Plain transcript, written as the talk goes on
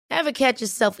Ever catch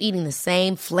yourself eating the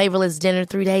same flavorless dinner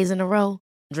 3 days in a row?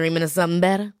 Dreaming of something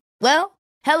better? Well,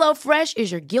 HelloFresh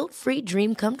is your guilt-free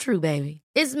dream come true, baby.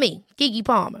 It's me, Keke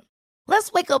Palmer.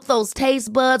 Let's wake up those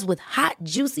taste buds with hot,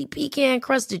 juicy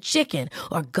pecan-crusted chicken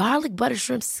or garlic butter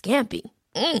shrimp scampi.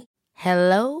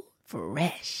 Hello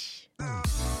Fresh.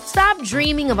 Stop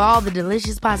dreaming of all the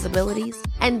delicious possibilities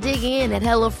and dig in at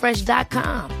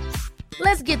HelloFresh.com.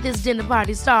 Let's get this dinner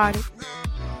party started.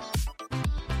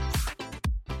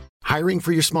 Hiring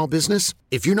for your small business?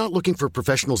 If you're not looking for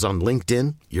professionals on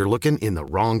LinkedIn, you're looking in the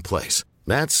wrong place.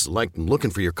 That's like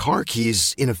looking for your car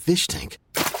keys in a fish tank.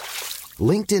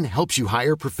 LinkedIn helps you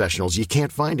hire professionals you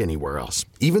can't find anywhere else,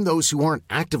 even those who aren't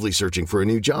actively searching for a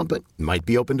new job but might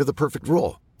be open to the perfect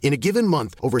role. In a given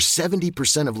month, over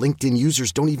 70% of LinkedIn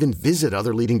users don't even visit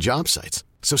other leading job sites.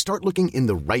 So start looking in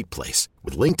the right place.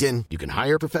 With LinkedIn, you can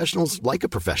hire professionals like a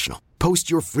professional.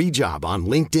 Post your free job on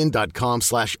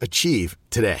linkedin.com/achieve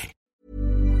today.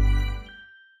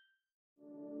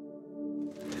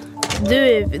 Du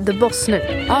är the boss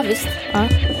nu. Ja, visst. Ja.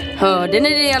 Hörde ni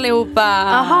det allihopa?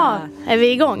 Aha, är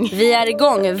vi igång? Vi är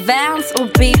igång. Vans och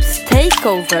Bibs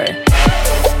takeover.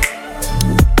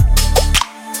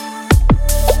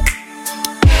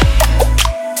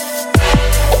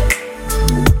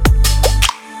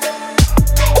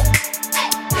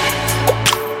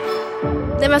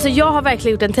 Nej, men alltså, jag har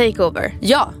verkligen gjort en takeover.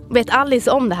 Ja. Vet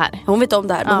Alice om det här? Hon vet om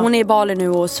det här. Men hon är i Bali nu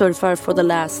och surfar for the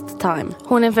last time.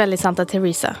 Hon är väldigt Santa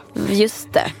Teresa.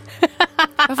 Just det.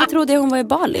 Varför trodde jag hon var i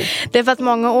Bali? Det är för att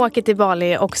många åker till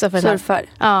Bali också för surfar.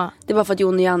 Ja. Det är bara för att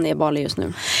Jon och Janne är i Bali just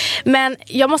nu. Men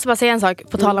jag måste bara säga en sak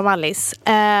på tal om Alice.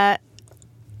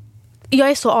 Jag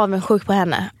är så avundsjuk på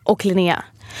henne och Linnea.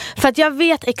 För att jag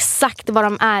vet exakt vad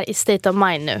de är i state of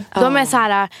mind nu. De är så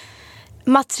här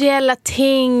materiella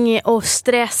ting och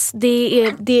stress. Det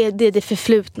är det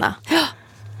förflutna.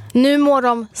 Nu mår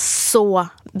de så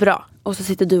bra. Och så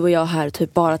sitter du och jag här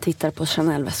typ bara tittar på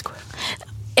Chanel-väskor.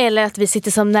 Eller att vi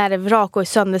sitter som nervvrak och är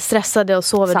sönderstressade och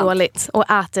sover dåligt.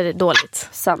 Och äter dåligt.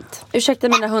 Sant. Ursäkta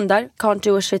mina hundar. Can't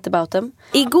do a shit about them.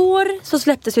 Igår så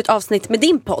släpptes ju ett avsnitt med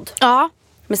din podd. Ja.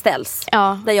 Med Ställs.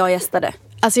 Ja. Där jag gästade.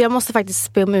 Alltså jag måste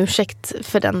faktiskt be om ursäkt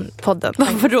för den podden.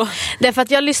 Varför då? Därför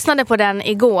att jag lyssnade på den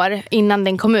igår innan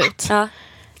den kom ut. Ja.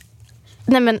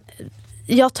 Nej men,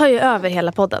 jag tar ju över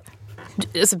hela podden.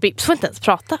 Alltså Bibs får inte ens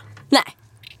prata. Nej.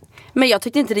 Men jag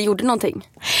tyckte inte det gjorde någonting.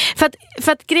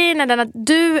 För att grejen är den att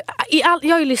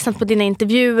jag har ju lyssnat på dina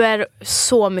intervjuer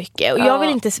så mycket. Och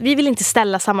vi vill inte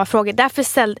ställa samma frågor.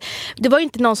 Därför det var ju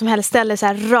inte någon som heller ställde så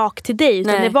här rakt till dig.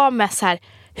 Utan det var mest så här,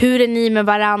 hur är ni med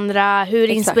varandra? Hur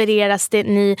inspireras det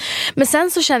ni? Men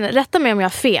sen så rätta mig om jag har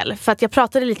fel. För att jag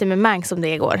pratade lite med Mangs om det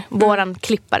igår. Våran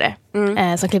klippare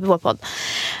som klipper vår podd.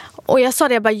 Och jag sa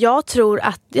det, jag tror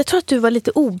att du var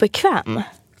lite obekväm.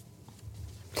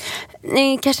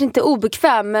 Nej, kanske inte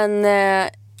obekväm, men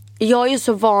jag är ju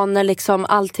så van när liksom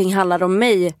allting handlar om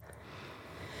mig.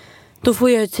 Då får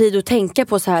jag ju tid att tänka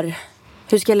på så här,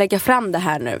 hur ska jag lägga fram det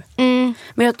här nu?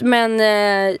 Men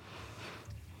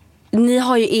ni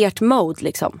har ju ert mode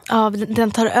liksom. Ja,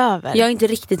 den tar över. Jag är inte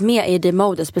riktigt med i det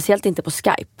modet, speciellt inte på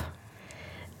Skype.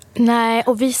 Nej,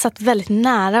 och vi satt väldigt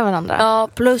nära varandra. Ja,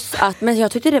 plus att, men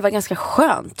jag tyckte det var ganska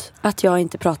skönt att jag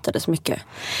inte pratade så mycket.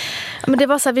 Men det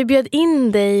var så här, vi bjöd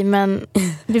in dig men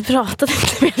vi pratade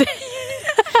inte med dig.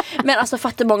 Men alltså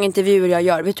fattar många intervjuer jag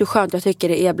gör. Vet du hur skönt jag tycker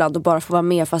det är ibland att bara få vara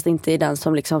med fast inte är den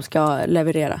som liksom ska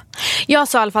leverera. Jag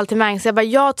sa i alla fall till Mangs,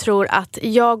 jag tror att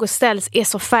jag och Ställs är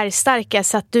så färgstarka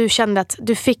så att du kände att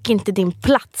du fick inte din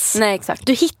plats. Nej, exakt.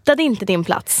 Du hittade inte din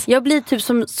plats. Jag blir typ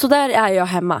som, så där är jag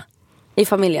hemma i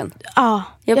familjen. Ja.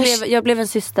 Jag blev en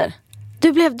syster.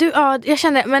 Jag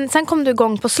kände, men sen kom du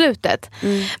igång på slutet.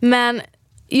 Men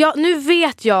nu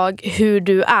vet jag hur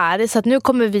du är. Så att nu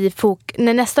kommer vi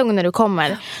nästa gång när du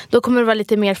kommer, då kommer det vara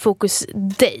lite mer fokus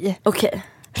dig. Okej.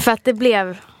 För att det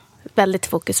blev väldigt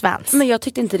fokus Vans. Men jag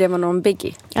tyckte inte det var någon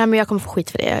biggie. Ja, men jag kommer få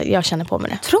skit för det. Jag känner på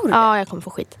mig det. Tror du det? Ja, jag kommer få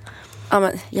skit. Ja,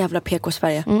 men jävla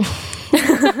PK-Sverige.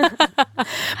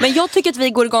 Men jag tycker att vi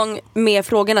går igång med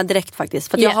frågorna direkt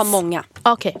faktiskt. För att jag har många.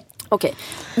 Okej.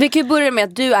 Vi kan ju börja med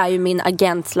att du är ju min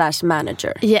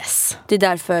agent/manager. Yes. Det är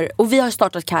därför, och vi har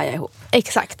startat Kaja ihop.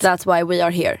 Exakt. That's why we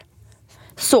are here.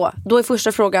 Så, då är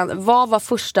första frågan, vad var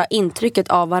första intrycket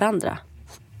av varandra?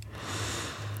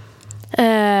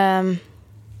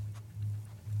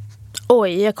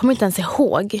 Jag kommer inte ens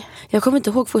ihåg. Jag kommer inte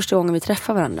ihåg första gången vi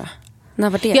träffade varandra. När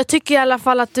var det? Jag tycker i alla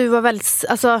fall att du var väldigt,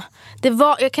 alltså,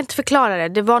 jag kan inte förklara det.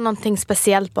 Det var någonting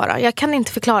speciellt bara. Jag kan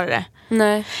inte förklara det.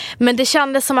 Nej. Men det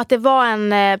kändes som att det var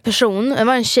en person, det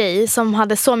var en tjej som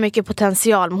hade så mycket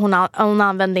potential, men hon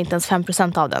använde inte ens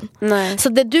 5% av den. Nej. Så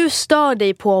det du stör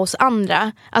dig på hos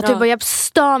andra, att du bara, jag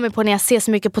stör mig på när jag ser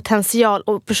så mycket potential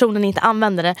och personen inte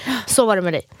använder det, så var det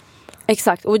med dig.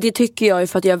 Exakt, och det tycker jag ju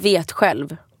för att jag vet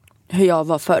själv hur jag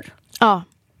var förr. Ja,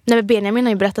 nej, men Benjamin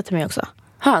har ju berättat till mig också.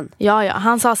 Ja,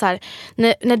 han sa så här,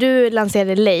 när du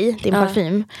lanserade Lay, din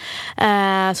parfym,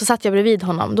 så satt jag bredvid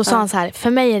honom. Då sa han så här, för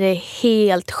mig är det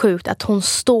helt sjukt att hon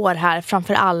står här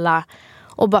framför alla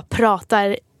och bara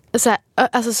pratar så här,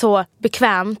 alltså så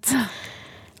bekvämt.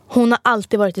 Hon har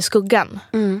alltid varit i skuggan.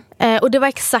 Och det var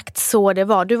exakt så det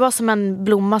var. Du var som en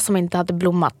blomma som inte hade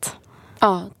blommat.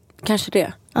 Ja, kanske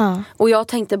det. Och jag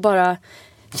tänkte bara,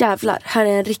 jävlar, här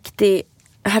är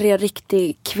en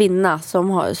riktig kvinna som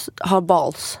har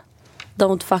balls.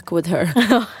 Don't fuck with her.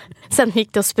 Sen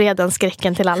gick du och spred den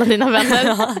skräcken till alla dina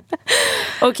vänner.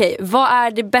 Okej, vad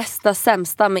är det bästa,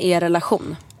 sämsta med er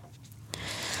relation?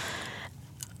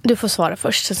 Du får svara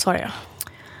först, sen svarar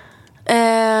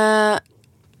jag.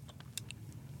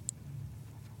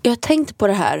 Jag tänkte på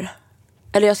det här.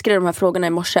 Eller jag skrev de här frågorna i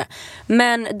morse.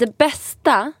 Men det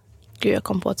bästa... Gud, jag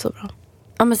kom på ett så bra.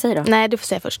 Ja, men säg då. Nej, du får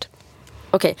säga först.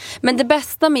 Okej, men det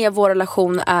bästa med vår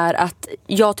relation är att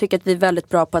jag tycker att vi är väldigt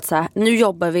bra på att så här, nu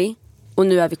jobbar vi och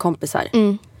nu är vi kompisar.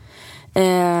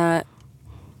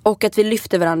 Och att vi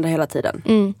lyfter varandra hela tiden.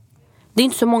 Det är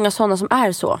inte så många sådana som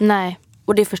är så. Nej.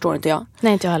 Och det förstår inte jag.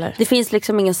 Nej, inte jag heller. Det finns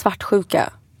liksom ingen svartsjuka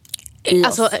i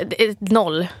alltså, oss.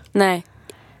 0. Nej.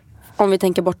 Om vi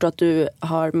tänker bort då att du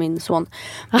har min son.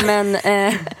 Men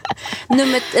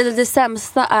det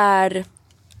sämsta är...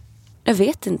 Jag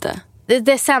vet inte.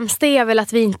 Det sämsta är väl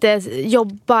att vi inte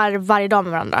jobbar varje dag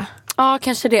med varandra. Ja,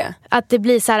 kanske det. Att det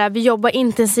blir så här, vi jobbar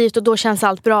intensivt och då känns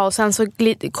allt bra. Och sen så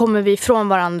kommer vi ifrån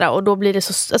varandra och då blir det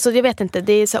så... Alltså jag vet inte,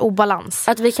 det är så här obalans.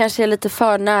 Att vi kanske är lite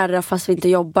för nära fast vi inte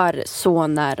jobbar så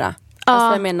nära.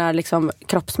 Alltså jag menar liksom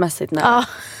kroppsmässigt nära. Ja,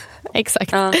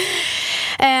 exakt.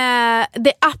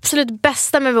 Det absolut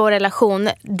bästa med vår relation,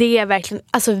 det är verkligen...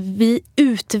 Alltså vi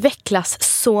utvecklas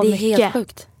så mycket. Det är helt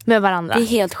sjukt. Med varandra. Det är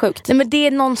helt sjukt. Nej, men det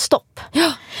är non-stop.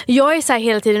 Ja. Jag är så här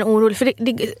hela tiden orolig för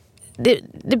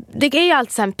det är ju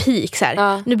alltid så här en peak så här.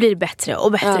 Ja. Nu blir det bättre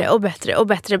och bättre och bättre och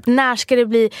bättre. När ska det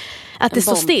bli att det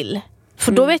står still?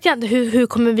 För då vet jag inte hur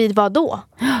kommer vi vara då.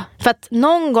 För att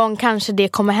någon gång kanske det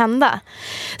kommer hända.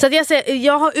 Så att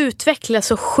jag har utvecklats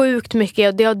så sjukt mycket,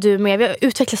 och det har du med. Vi har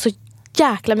utvecklats så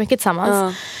jäkla mycket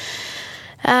tillsammans.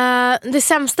 Det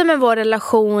sämsta med vår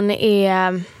relation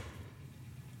är...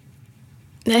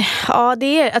 Ja,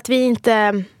 det är att vi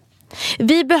inte...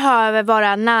 Vi behöver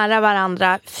vara nära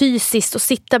varandra fysiskt och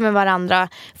sitta med varandra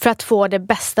för att få det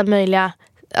bästa möjliga,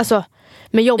 alltså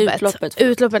med jobbet.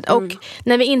 Utloppet. Och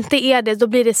när vi inte är det, då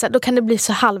blir det så, då kan det bli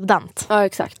så halvdant. Ja,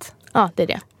 exakt. Ja, det är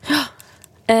det.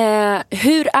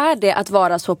 Hur är det att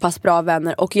vara så pass bra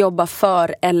vänner och jobba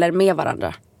för eller med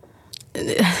varandra?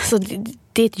 Så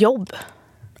det är ett jobb.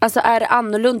 Alltså är det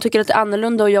annorlunda? Tycker du att det är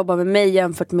annorlunda att jobba med mig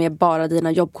jämfört med bara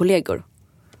dina jobbkollegor?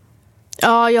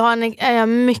 Ja, jag har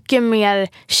mycket mer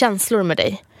känslor med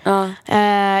dig.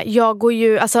 Jag går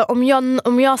ju, alltså om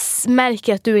jag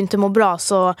märker att du inte mår bra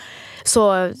så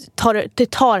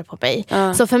tar det på mig.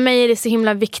 Så för mig är det så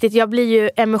himla viktigt. Jag blir ju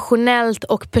emotionellt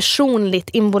och personligt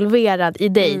involverad i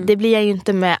dig. Det blir jag ju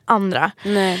inte med andra.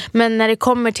 Nej. Men när det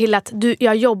kommer till att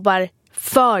jag jobbar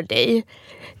för dig,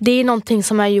 det är någonting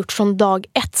som jag har gjort från dag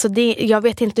 1. Så jag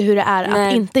vet inte hur det är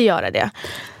att inte göra det.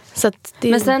 Så att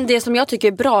Men sen det som jag tycker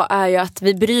är bra är ju att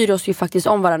vi bryr oss ju faktiskt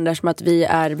om varandra som att vi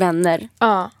är vänner.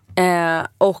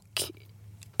 Och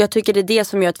jag tycker det är det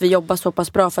som gör att vi jobbar så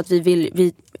pass bra, för att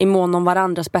vi är mån om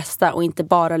varandras bästa och inte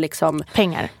bara liksom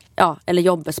pengar. Ja, eller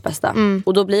jobbets bästa.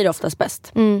 Och då blir det oftast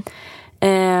bäst.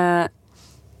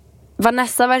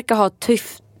 Vanessa verkar ha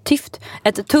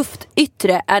ett tufft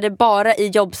yttre. Är det bara i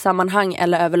jobbsammanhang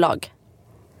eller överlag?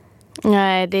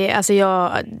 Nej, det är alltså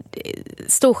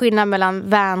stor skillnad mellan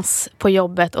Vans på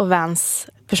jobbet och Vans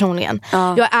personligen.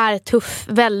 Jag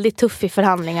är väldigt tuff i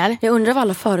förhandlingar. Jag undrar vad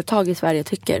alla företag i Sverige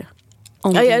tycker.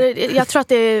 Jag tror att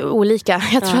det är olika.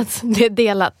 Jag tror att det är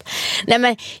delat. Nej,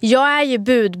 men jag är ju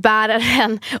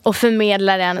budbäraren och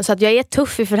förmedlaren, så att jag är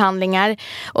tuff i förhandlingar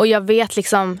och jag vet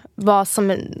liksom vad som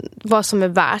är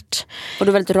värt. Och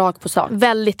du är väldigt rak på sak.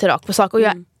 Väldigt rak på sak. Och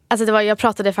jag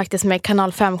pratade faktiskt med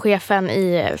Kanal 5-chefen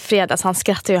i fredags. Han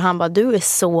skrattade och han bara, du är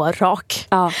så rak.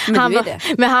 Ja, men du är det.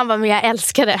 Men han bara, men jag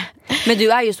älskar det. Men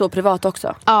du är ju så privat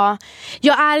också. Ja,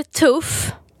 jag är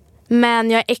tuff,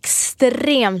 men jag är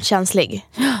extremt känslig.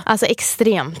 Alltså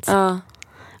extremt.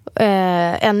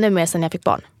 Ännu mer sen jag fick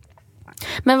barn.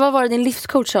 Men vad var det din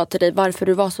livscoach sa till dig, varför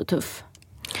du var så tuff?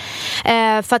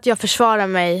 För att jag försvarar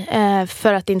mig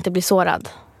för att inte bli sårad.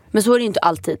 Men så är det ju inte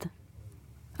alltid.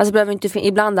 Alltså behöver inte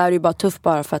ibland är det ju bara tufft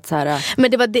bara för att så här.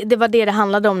 Men det var det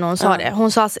handlade om när hon sa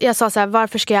det. Jag sa så här,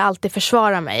 varför ska jag alltid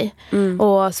försvara mig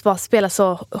och spela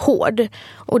så hård?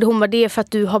 Och hon bara, det är för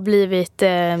att du har blivit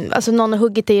alltså någon har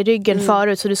huggit dig i ryggen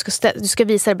förut, så du ska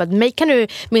visa det. Bara, mig kan du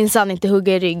minsann inte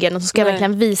hugga i ryggen, och så ska jag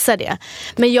verkligen visa det.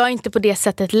 Men jag är inte på det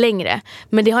sättet längre.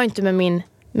 Men det har inte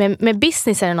med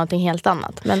business är det någonting helt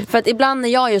annat. Men för att ibland när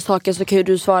jag gör saker så kan ju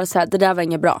du svara så här: det där var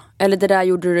inget bra. Eller det där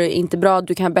gjorde du inte bra,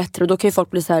 du kan bättre. Och då kan ju folk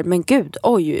bli så här: men gud,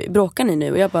 oj, bråkar ni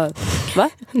nu? Och jag bara, va?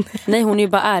 Nej, hon är ju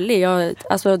bara ärlig.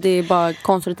 Alltså det är bara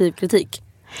konstruktiv kritik.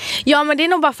 Ja, men det är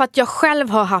nog bara för att jag själv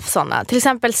har haft såna. Till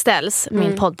exempel Ställs,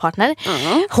 min poddpartner.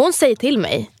 Hon säger till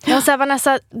mig, hon säger,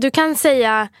 Vanessa, du kan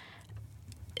säga,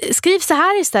 skriv så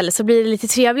här istället så blir det lite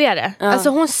trevligare. Alltså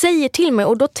hon säger till mig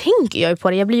och då tänker jag ju på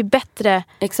det. Jag blir ju bättre.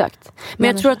 Exakt. Men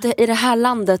jag tror att i det här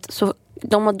landet så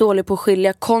de är dåliga på att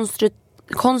skilja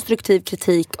konstruktiv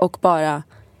kritik och bara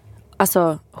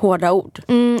alltså hårda ord.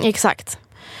 Exakt.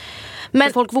 Men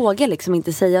för folk vågar liksom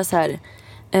inte säga så här.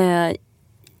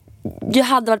 Det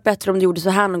hade varit bättre om du gjorde så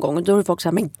här någon gång. Och då är folk så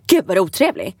här, men gud vad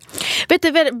otrevlig. Vet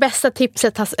du vad bästa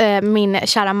tipset min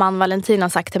kära man Valentin har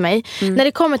sagt till mig? När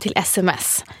det kommer till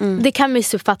sms, det kan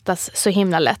missuppfattas så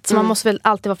himla lätt. Så man måste väl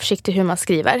alltid vara försiktig hur man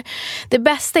skriver. Det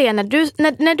bästa är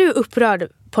när du är upprörd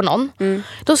på någon,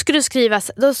 då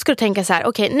ska du tänka så här: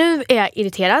 okej, nu är jag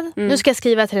irriterad. Nu ska jag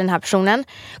skriva till den här personen.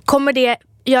 Kommer det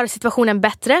göra situationen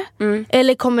bättre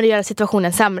eller kommer det göra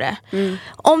situationen sämre?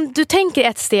 Om du tänker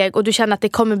ett steg och du känner att det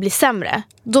kommer bli sämre,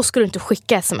 då ska du inte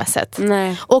skicka smset.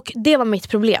 Nej. Och det var mitt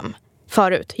problem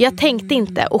förut. Jag tänkte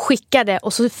inte och skickade,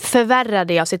 och så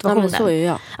förvärrade jag situationen. Ja, men så är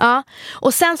jag. Ja.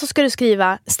 Och sen så ska du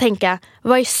tänka,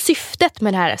 vad är syftet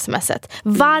med det här smset?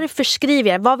 Varför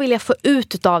skriver jag? Vad vill jag få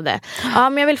ut av det? Ja,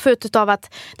 men jag vill få ut av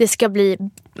att det ska bli,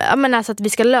 alltså att vi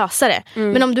ska lösa det.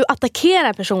 Men om du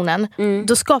attackerar personen,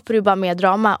 då skapar du bara mer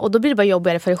drama, och då blir det bara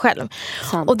jobbigare för dig själv.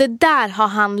 Sant. Och det där har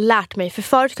han lärt mig. För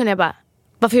förut kunde jag bara,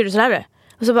 varför gjorde du sådär?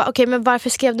 Och så bara, okej, men varför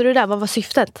skrev du det där? Vad var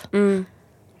syftet?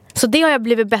 Så det har jag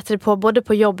blivit bättre på, både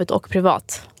på jobbet och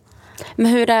privat. Men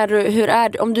hur är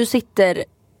du om du sitter,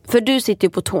 för du sitter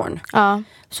ju på Torn,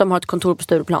 som har ett kontor på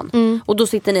Stureplan, och då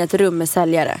sitter ni i ett rum med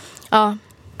säljare. Ja.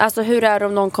 Alltså hur är det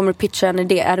om någon kommer pitcha en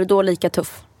idé? Är du då lika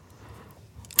tuff?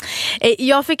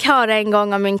 Jag fick höra en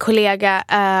gång av min kollega,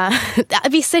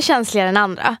 vissa är känsligare än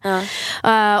andra.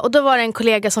 Och då var det en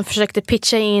kollega som försökte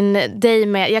pitcha in dig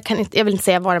med, jag vill inte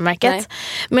säga varumärket. Nej.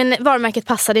 Men varumärket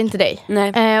passade inte dig.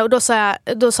 Och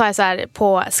då sa jag så här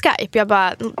på Skype, jag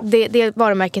bara, det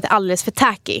varumärket är alldeles för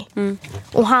tacky.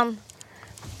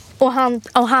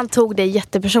 Och han tog det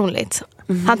jättepersonligt.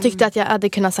 Han tyckte att jag hade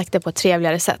kunnat sagt det på ett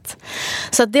trevligare sätt.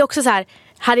 Så att det är också så här,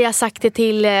 hade jag sagt det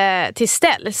till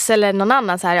Ställs eller någon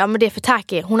annan så här, ja men det är för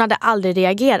tacky, hon hade aldrig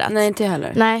reagerat. Nej, inte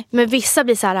heller. Nej, men vissa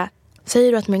blir så här,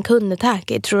 säger du att min kund är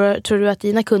tacky? Tror du att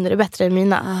dina kunder är bättre än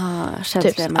mina?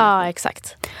 Känsliga typ. Ja,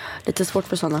 exakt. Lite svårt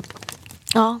för sådana.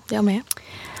 Ja, jag med.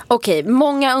 Okej,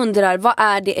 många undrar, vad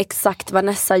är det exakt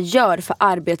Vanessa gör för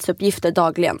arbetsuppgifter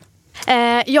dagligen?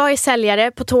 Jag är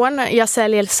säljare på Torn. Jag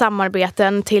säljer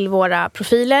samarbeten till våra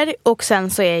profiler. Och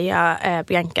sen så är jag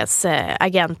Biancas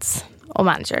agent och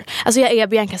manager. Alltså jag är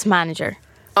Biancas manager.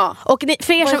 Ja. Och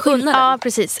för er som skillnaden? Ja,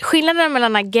 precis. Skillnaden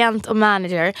mellan agent och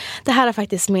manager, det här har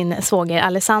faktiskt min svåger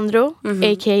Alessandro,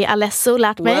 a.k.a. Alesso,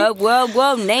 lärt mig.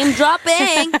 Wow, name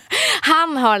dropping!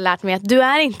 Han har lärt mig att du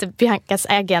är inte Biancas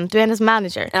agent, du är hennes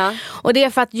manager. Ja. Och det är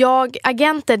för att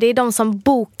agenter, det är de som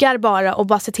bokar bara och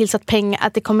bara ser till så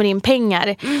att det kommer in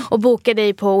pengar. Och bokar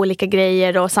dig på olika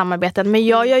grejer och samarbeten. Men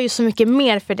jag gör ju så mycket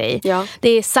mer för dig. Ja. Det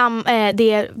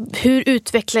är hur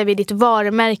utvecklar vi ditt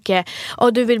varumärke?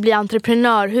 Och du vill bli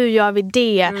entreprenör, hur gör vi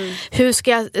det? Hur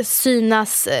ska jag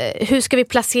synas? Hur ska vi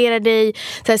placera dig?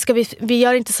 Så här, vi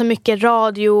gör inte så mycket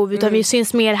radio, utan vi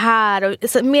syns mer här. Och,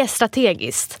 mer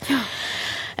strategiskt.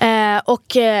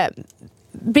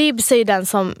 Bibs är ju den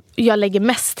som jag lägger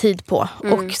mest tid på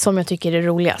och som jag tycker är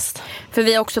roligast. För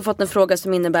vi har också fått en fråga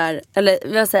som innebär, eller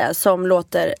vad säger jag, som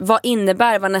låter, vad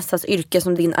innebär Vanessas yrke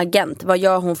som din agent? Vad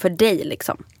gör hon för dig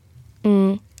liksom?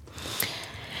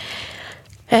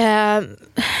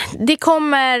 Det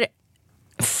kommer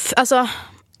alltså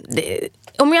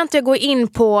om jag inte går in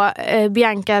på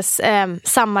Biancas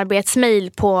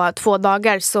samarbetsmail på 2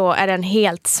 dagar så är den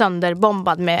helt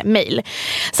sönderbombad med mail.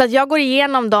 Så att jag går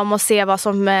igenom dem och ser vad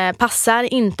som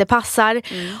passar, inte passar.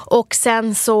 Och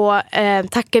sen så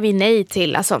tackar vi nej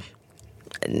till alltså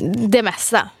det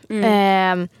mesta.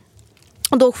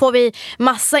 Och då får vi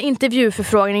massa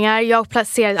intervjuförfrågningar. Jag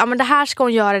placerar, men det här ska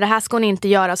hon göra, det här ska hon inte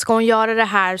göra. Ska hon göra det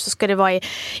här så ska det vara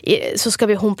så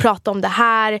ska hon prata om det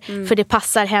här. För det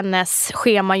passar hennes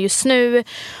schema just nu.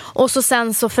 Och så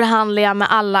sen så förhandlar jag med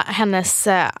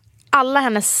alla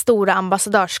hennes stora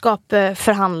ambassadörskap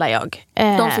förhandlar jag.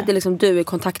 De sitter liksom du i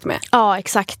kontakt med? Ja,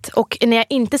 exakt. Och när jag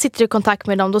inte sitter i kontakt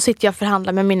med dem, då sitter jag och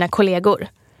förhandlar med mina kollegor.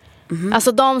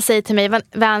 Alltså de säger till mig,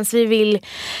 Vans, vi vill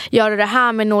göra det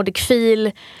här med Nordic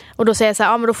Feel. Och då säger jag så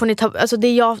här, men då får ni ta, alltså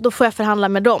då får jag förhandla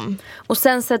med dem. Och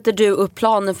sen sätter du upp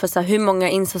planen för så här, hur många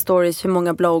Insta-stories, hur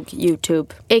många blogg,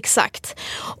 YouTube. Exakt.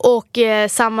 Och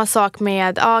samma sak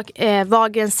med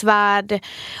Wahlgrens värld.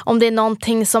 Om det är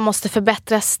någonting som måste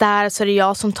förbättras där, så är det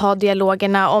jag som tar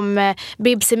dialogerna. Om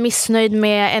Bibs är missnöjd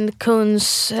med en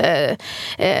kunds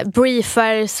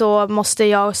briefer, så måste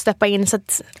jag steppa in. Så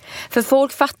att... För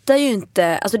folk fattar ju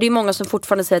inte, alltså det är många som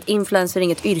fortfarande säger att influencer är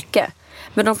inget yrke.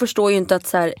 Men de förstår ju inte att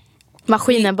så här,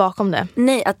 maskinen bakom det.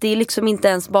 Nej, att det är liksom inte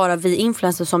ens bara vi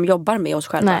influencers som jobbar med oss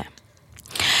själva. Nej.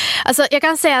 Alltså jag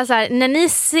kan säga så här, när ni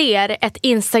ser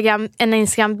en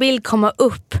Instagram-bild komma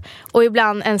upp och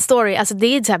ibland en story, alltså det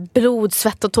är så här blod,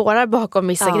 svett och tårar bakom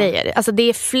vissa grejer. Alltså det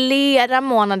är flera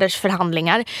månaders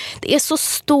förhandlingar. Det är så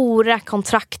stora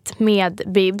kontrakt med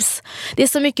Bibs. Det är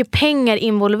så mycket pengar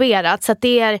involverat, så att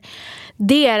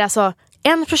det är alltså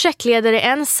en projektledare,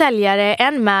 en säljare,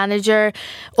 en manager,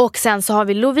 och sen så har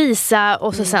vi Lovisa,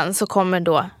 och så sen så kommer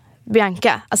då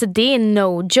Bianca. Alltså det är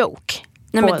no joke.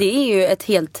 Nej, men det är ju ett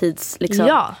heltids liksom.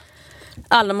 Ja.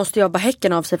 Alla måste jobba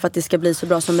häcken av sig för att det ska bli så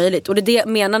bra som möjligt. Och det är det jag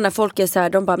menar när folk är så här,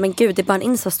 de bara, men gud, det är bara en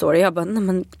Insta-story. Jag bara, nej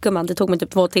men gumman, det tog mig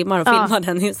typ 2 timmar att filma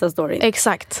den Insta-storyn.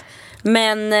 Exakt.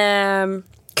 Men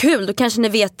kul, då kanske ni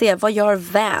vet det. Vad gör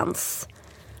Vans?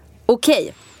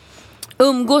 Okej.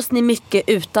 Umgås ni mycket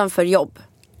utanför jobb?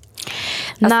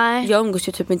 Alltså, nej. Jag umgås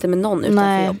ju typ inte med någon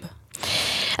utanför jobb.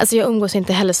 Alltså jag umgås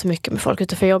inte heller så mycket med folk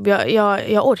utanför jobb.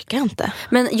 Jag orkar inte.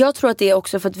 Men jag tror att det är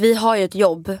också för att vi har ju ett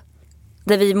jobb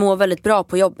där vi mår väldigt bra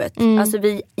på jobbet. Alltså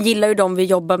vi gillar ju dem vi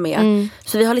jobbar med.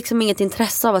 Så vi har liksom inget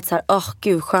intresse av att så här,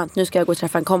 gud skönt, nu ska jag gå och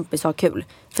träffa en kompis och ha kul.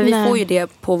 För vi får ju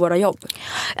det på våra jobb.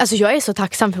 Alltså jag är så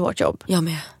tacksam för vårt jobb. Jag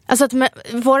med. Alltså att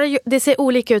det ser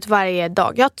olika ut varje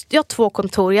dag. Jag har 2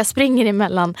 kontor. Jag springer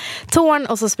emellan Torn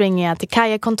och så springer jag till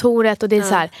Kaja-kontoret. Och det är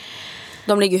så här.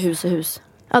 De ligger hus i hus.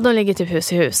 Ja, de ligger typ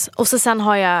hus i hus. Och så sen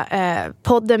har jag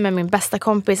podden med min bästa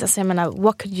kompis. Alltså jag menar,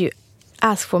 what could you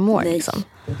ask for more? Liksom?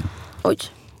 Oj.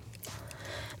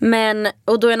 Men,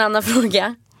 och då är en annan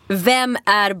fråga. Vem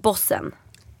är bossen?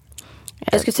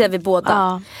 Jag skulle säga vi båda.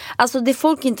 Ja. Alltså det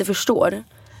folk inte förstår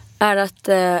är att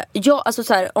alltså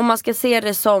så här, om man ska se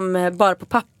det som bara på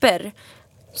papper,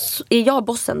 så är jag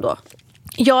bossen då?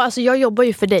 Ja, alltså jag jobbar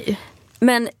ju för dig.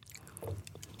 Men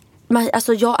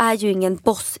alltså jag är ju ingen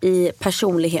boss i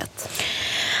personlighet.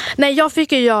 Nej, jag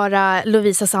fick ju göra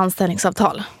Lovisas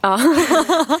anställningsavtal. Ja.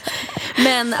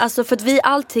 Men alltså för att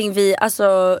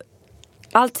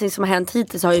allting som har hänt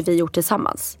hittills har ju vi gjort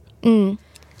tillsammans.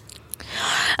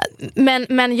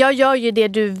 Men jag gör ju det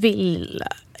du vill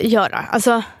göra.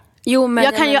 Alltså,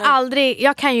 jag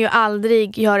kan ju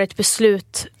aldrig göra ett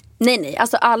beslut. Nej,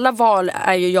 alltså alla val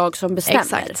är ju jag som bestämmer.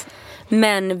 Exakt.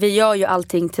 Men vi gör ju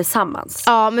allting tillsammans.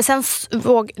 Ja, men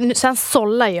sen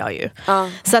sållar jag ju.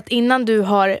 Så att innan du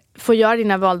får göra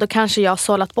dina val, då kanske jag har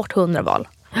sållat bort 100 val.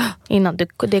 Innan det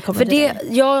kommer för till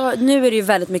det. Nu är det ju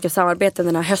väldigt mycket samarbete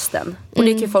den här hösten. Och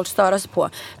det kan ju folk störa sig på.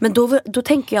 Men då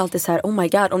tänker jag alltid så här: oh my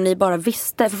god, om ni bara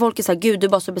visste. För folk är så här, gud du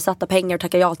är bara så besatta pengar och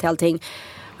tackar ja till allting.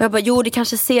 Och jag bara, jo det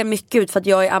kanske ser mycket ut för att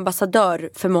jag är ambassadör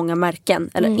för många märken.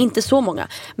 Eller inte så många.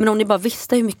 Men om ni bara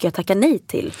visste hur mycket jag tackar nej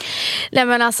till. Nej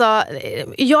men alltså,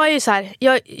 jag är ju så här,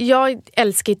 jag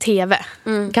älskar tv.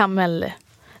 Gammal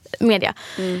media.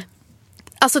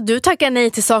 Alltså du tackar nej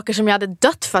till saker som jag hade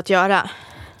dött för att göra.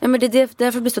 Ja, men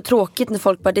därför blir det så tråkigt när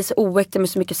folk bara, det är så oäkta med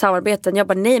så mycket samarbeten. Jag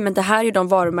bara, nej men det här är ju de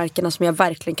varumärkena som jag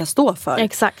verkligen kan stå för.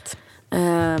 Exakt.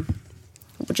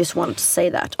 Just wanted to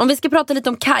say that. Om vi ska prata lite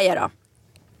om Kaja då.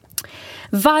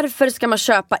 Varför ska man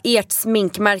köpa ert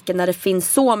sminkmärke när det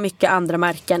finns så mycket andra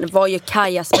märken? Vad gör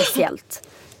Kaja speciellt?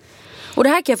 Och det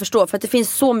här kan jag förstå, för att det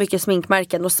finns så mycket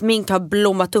sminkmärken och smink har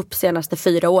blommat upp senaste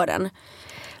 4 åren.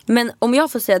 Men om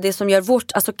jag får säga, det som gör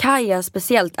alltså Kaja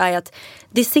speciellt är att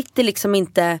det sitter liksom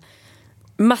inte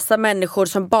massa människor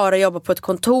som bara jobbar på ett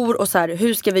kontor och så här,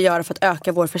 hur ska vi göra för att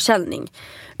öka vår försäljning?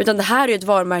 Utan det här är ju ett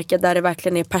varumärke där det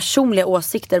verkligen är personliga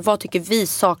åsikter. Vad tycker vi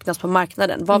saknas på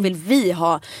marknaden? Vad vill vi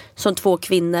ha som 2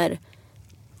 kvinnor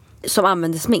som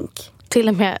använder smink? Till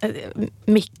och med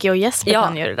Micke och Jesper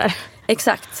kan göra det där.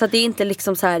 Exakt, så det är inte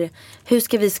liksom så här, hur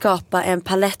ska vi skapa en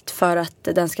palett för att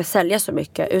den ska sälja så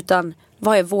mycket? Utan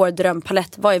vad är vår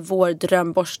drömpalett, vad är vår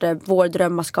drömborste, vår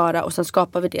drömmascara, och sen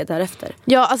skapar vi det därefter.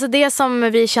 Ja, alltså det som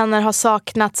vi känner har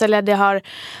saknats, eller det har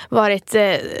varit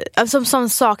som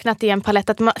saknat i en palett,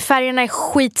 att färgerna är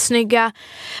skitsnygga,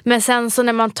 men sen så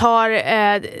när man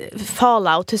tar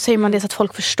fallout, hur säger man det så att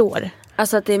folk förstår?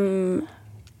 Alltså att det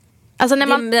alltså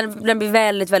när den blir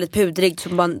väldigt, väldigt pudrig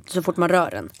så fort man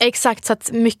rör den. Exakt, så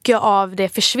att mycket av det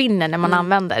försvinner när man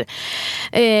använder.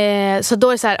 Så då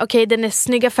är det så här, okej, den är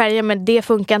snygga färger men det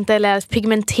funkar inte, eller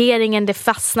pigmenteringen, det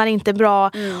fastnar inte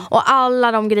bra. Och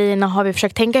alla de grejerna har vi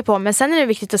försökt tänka på. Men sen är det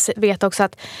viktigt att veta också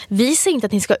att vi säger inte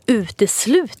att ni ska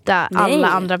utesluta alla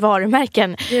andra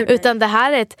varumärken. Utan det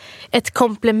här är ett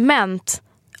komplement.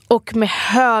 Och med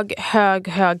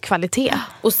hög kvalitet.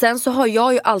 Och sen så har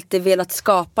jag ju alltid velat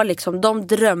skapa liksom de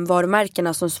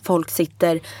drömvarumärkena som folk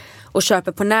sitter och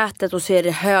köper på nätet, och så är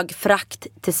det hög frakt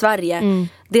till Sverige.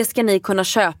 Det ska ni kunna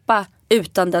köpa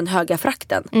utan den höga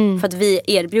frakten. För att vi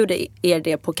erbjuder er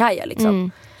det på Kaja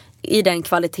liksom. I den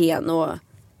kvaliteten och...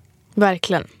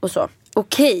 Verkligen. Och så.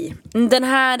 Okej, den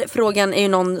här frågan är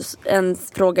ju en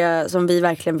fråga som vi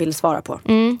verkligen vill svara på.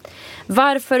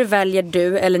 Varför väljer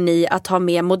du eller ni att ha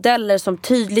med modeller som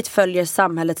tydligt följer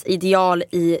samhällets ideal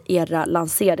i era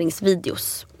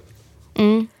lanseringsvideos?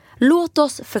 Låt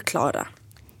oss förklara.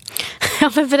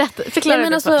 Ja, men förklara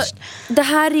det alltså, först. Det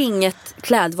här är inget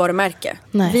klädvarumärke.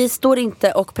 Nej. Vi står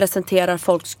inte och presenterar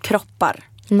folks kroppar.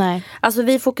 Nej. Alltså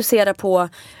vi fokuserar på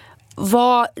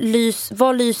vad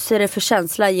lyser det för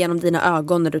känsla genom dina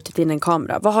ögon när du tittar in i en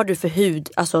kamera? Vad har du för hud,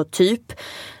 alltså typ?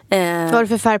 Vad har du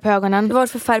för färg på ögonen? Vad har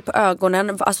du för färg på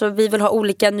ögonen? Alltså vi vill ha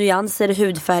olika nyanser i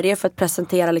hudfärger för att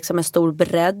presentera liksom en stor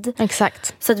bredd.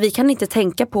 Exakt. Så att vi kan inte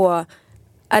tänka på,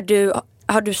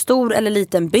 har du stor eller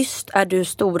liten byst? Är du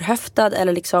storhöftad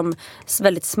eller liksom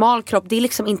väldigt smal kropp? Det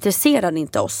liksom intresserar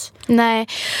inte oss. Nej,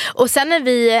 och sen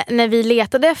när vi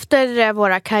letade efter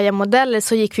våra Kaja-modeller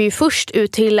så gick vi ju först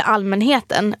ut till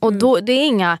allmänheten. Och då, det är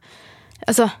inga...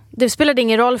 Alltså, det spelade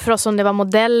ingen roll för oss om det var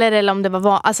modeller eller om det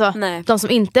var alltså, de som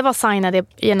inte var signade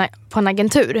på en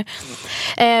agentur.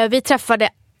 Vi träffade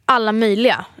alla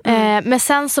möjliga. Men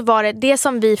sen så var det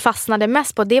som vi fastnade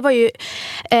mest på, det var ju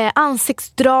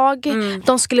ansiktsdrag.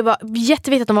 De skulle vara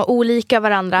jätteviktigt att de var olika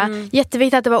varandra.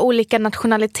 Jätteviktigt att det var olika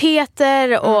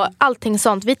nationaliteter och allting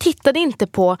sånt. Vi tittade inte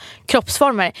på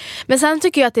kroppsformer. Men sen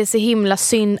tycker jag att det är så himla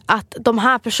synd att de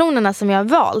här personerna som vi har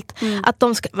valt,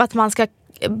 att man ska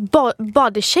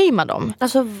bodyshamea dem.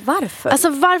 Alltså varför? Alltså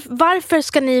varför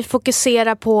ska ni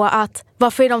fokusera på att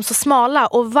varför är de så smala,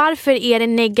 och varför är det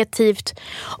negativt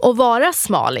att vara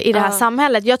smal i det här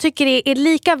samhället? Jag tycker det är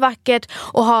lika vackert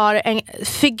att ha en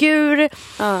figur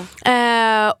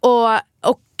och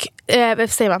vad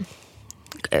säger man?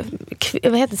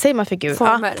 Säger man figur?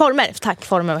 Former. Tack,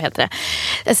 former, vad heter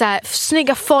det? Så här,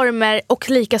 snygga former, och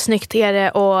lika snyggt är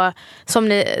det, och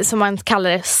som man kallar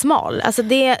det, smal. Alltså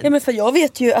det... Ja, men för jag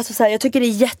vet ju, alltså så här, jag tycker det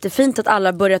är jättefint att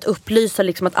alla börjat upplysa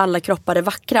liksom att alla kroppar är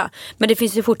vackra. Men det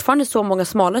finns ju fortfarande så många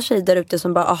smala tjejer där ute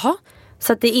som bara, aha,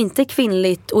 så att det är inte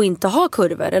kvinnligt och inte ha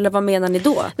kurvor, eller vad menar ni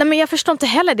då? Nej, men jag förstår inte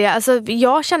heller det. Alltså,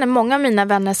 jag känner många av mina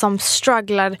vänner som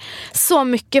strugglar så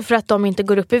mycket för att de inte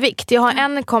går upp i vikt. Jag har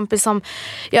en kompis som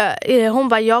hon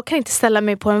bara, jag kan inte ställa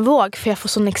mig på en våg för jag får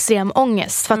sån extrem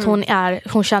ångest för att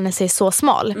hon känner sig så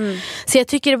smal. Så jag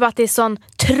tycker bara att det är sån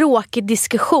tråkig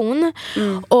diskussion.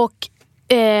 Och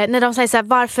när de säger så här,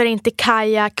 varför är inte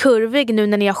Kaja kurvig nu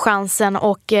när ni har chansen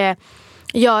och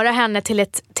göra henne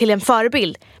till en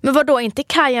förebild? Men vadå, inte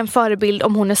Kaja en förebild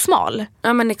om hon är smal?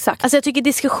 Ja, men exakt. Alltså jag tycker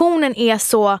diskussionen är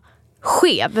så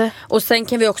skev. Och sen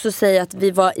kan vi också säga att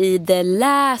vi var i the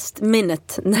last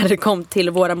minute när det kom till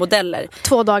våra modeller.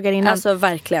 2 dagar innan. Alltså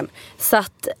verkligen. Så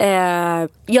att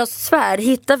jag svär,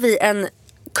 hittar vi en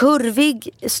kurvig,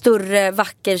 större,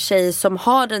 vacker tjej som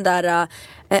har den där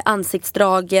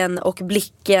ansiktsdragen och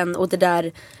blicken och det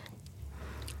där,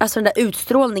 alltså den där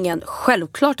utstrålningen,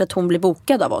 självklart att hon blir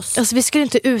bokad av oss. Alltså vi skulle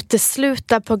inte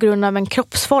utesluta på grund av en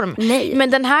kroppsform. Nej.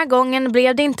 Men den här gången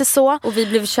blev det inte så. Och vi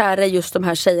blev kära i just de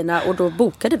här tjejerna och då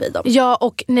bokade vi dem. Ja,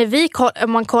 och när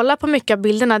man kollar på mycket av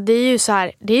bilderna, det är ju så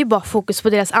här, det är ju bara fokus på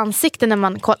deras ansikten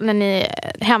om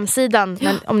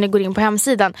ni går in på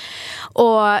hemsidan.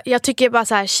 Och jag tycker bara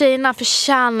så här, tjejerna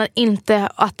förtjänar inte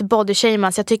att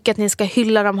bodyshamas. Jag tycker att ni ska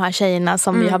hylla de här tjejerna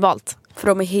som vi har valt. För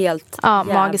de är helt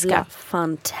magiska.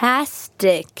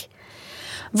 Fantastic.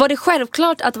 Var det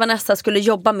självklart att Vanessa skulle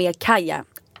jobba med Kaja?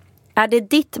 Är det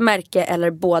ditt märke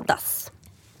eller bådas?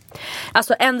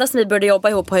 Alltså ända sedan vi började jobba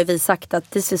ihop har vi sagt att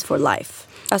this is for life.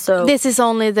 Alltså, this is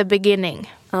only the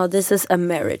beginning. This is a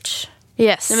marriage.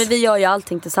 Yes. Nej, men vi gör ju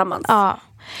allting tillsammans. Ja.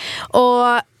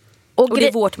 Och Och det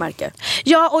är vårt märke.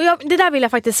 Ja, och det där vill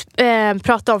jag faktiskt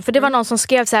prata om. För det var någon som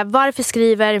skrev så här: varför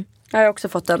skriver... Jag har också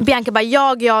fått den. Bianca bara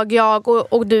jag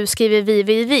och du skriver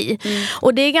vi.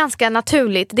 Och det är ganska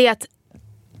naturligt. Det är att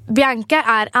Bianca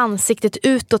är ansiktet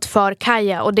utåt för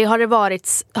Kaja. Och det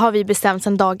har vi bestämt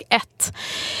sedan dag 1.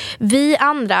 Vi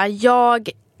andra, jag,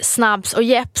 Snabbs och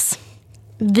Jeps,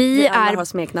 vi alla har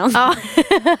smeknamn. Ja,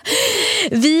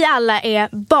 vi alla är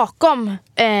bakom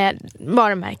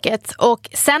varumärket. Och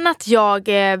sen att jag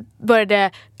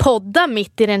började podda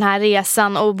mitt i den här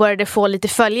resan och började få lite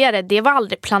följare, det var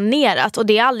aldrig planerat. Och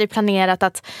det är aldrig planerat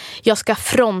att jag ska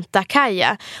fronta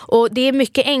Kaja. Och det är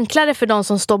mycket enklare för de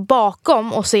som står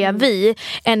bakom och säga vi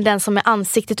än den som är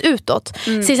ansiktet utåt.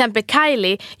 Till exempel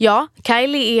Kylie. Ja,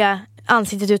 Kylie är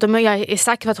ansiktet utåt, men jag är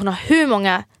säker på att hon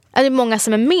har det är många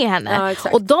som är med henne. Ja,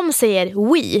 och de säger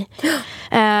we.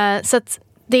 Så att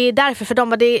det är därför för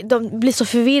de blir så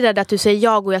förvirrade att du säger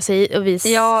jag och jag säger och vi.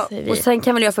 Ja, säger vi. Och sen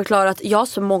kan väl jag förklara att jag har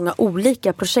så många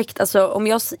olika projekt. Alltså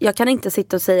om jag kan inte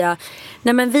sitta och säga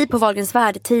nej men vi på Wahlgrens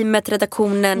värld, teamet,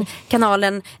 redaktionen,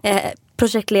 kanalen,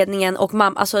 projektledningen och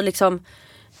mamma. Alltså liksom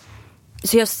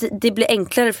så det blir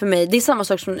enklare för mig. Det är samma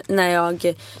sak som när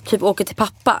jag typ åker till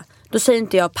pappa. Då säger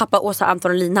inte jag pappa, Åsa,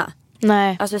 Anton och Lina.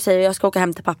 Nej. Alltså jag säger jag ska åka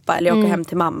hem till pappa eller jag åker hem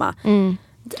till mamma.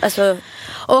 Alltså...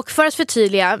 Och för att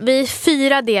förtydliga, vi är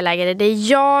 4 delägare. Det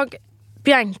är jag,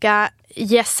 Bianca,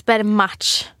 Jesper,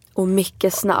 Match och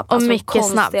mycket snabb. Och alltså mycket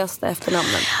konstigaste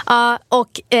efternamnen. Ja,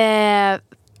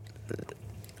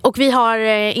 och vi har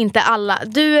inte alla.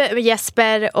 Du,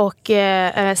 Jesper och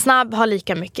Snabb har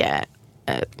lika mycket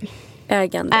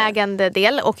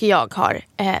ägandedel och jag har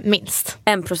minst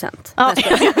 1%. Ja.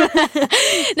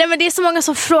 Nej men det är så många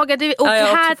som frågar och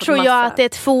här tror jag att det är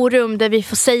ett forum där vi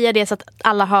får säga det så att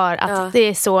alla hör att det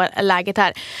är så läget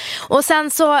här. Och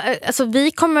sen så alltså,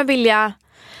 vi kommer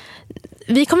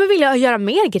vilja göra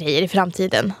mer grejer i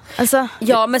framtiden. Alltså,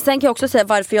 ja, men sen kan jag också säga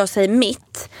varför jag säger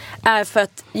mitt är för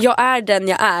att jag är den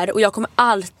jag är och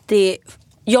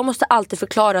jag måste alltid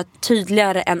förklara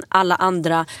tydligare än alla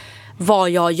andra vad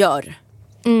jag gör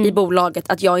i bolaget,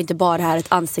 att jag inte bara är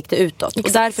ett ansikte utåt. Exakt.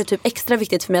 Och därför är det typ extra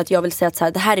viktigt för mig att jag vill säga att så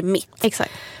här, det här är mitt.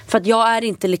 Exakt. För att jag är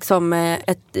inte liksom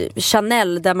ett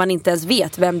Chanel där man inte ens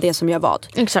vet vem det är som gör vad.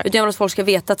 Exakt. Utan jag vill att folk ska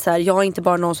veta att så här, jag är inte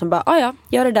bara någon som bara,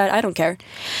 gör det där, I don't care.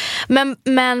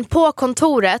 Men på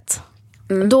kontoret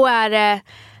då är det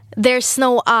there's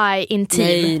no I in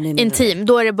team. Nej. In team.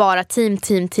 Då är det bara team.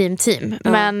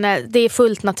 Ja. Men det är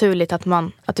fullt naturligt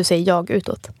att du säger jag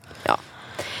utåt. Ja.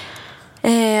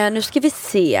 Nu ska vi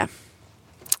se.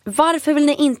 Varför vill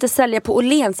ni inte sälja på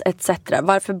Åhléns etc?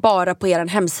 Varför bara på er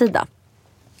hemsida?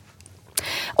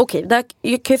 Okej,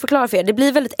 jag kan ju förklara för er. Det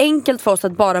blir väldigt enkelt för oss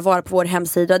att bara vara på vår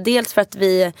hemsida. Dels för att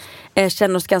vi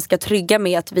känner oss ganska trygga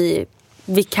med att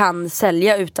vi kan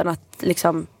sälja utan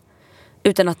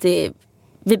att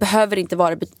vi behöver inte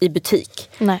vara i butik.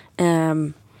 Nej.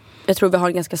 Jag tror vi har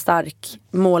en ganska stark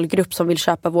målgrupp som vill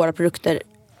köpa våra produkter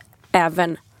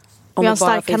även om vi har en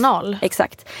stark kanal.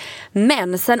 Exakt.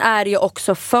 Men sen är det ju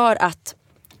också för att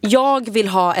jag vill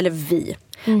ha, eller vi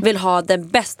vill ha den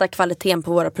bästa kvaliteten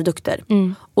på våra produkter.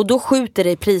 Och då skjuter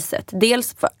det i priset.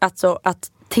 Dels för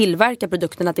att tillverka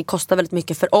produkten, att det kostar väldigt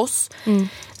mycket för oss.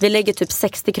 Vi lägger typ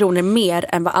 60 kronor mer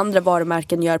än vad andra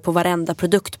varumärken gör på varenda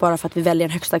produkt bara för att vi väljer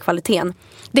den högsta kvaliteten.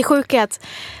 Det sjuka är att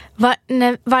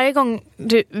varje gång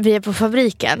vi är på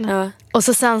fabriken och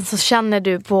sen så känner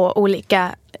du på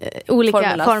olika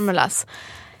formulas,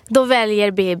 då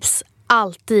väljer Bibs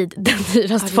alltid den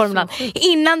dyraste formulan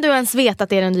innan du ens vet att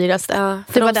det är den dyraste.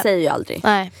 För de säger ju aldrig.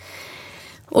 Nej.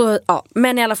 Och,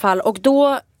 men i alla fall, och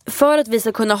då för att vi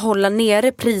ska kunna hålla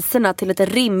nere priserna till ett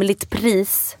rimligt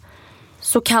pris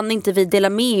så kan inte vi dela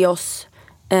med oss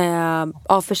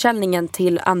av försäljningen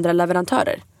till andra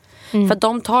leverantörer. För att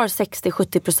de tar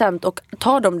 60-70% och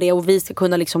tar de det och vi ska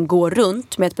kunna liksom gå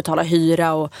runt med att betala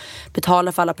hyra och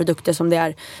betala för alla produkter som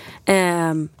det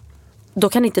är, då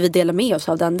kan inte vi dela med oss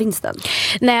av den vinsten.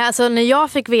 Nej, alltså när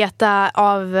jag fick veta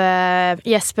av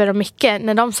Jesper och Micke,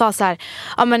 när de sa så här,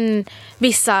 ja men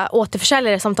vissa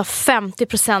återförsäljare som tar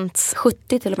 50%,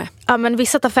 70 till och med. Ja men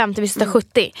vissa tar 50, vissa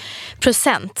tar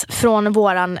 70% från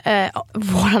våran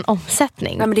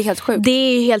omsättning. Nej men det är helt sjukt. Det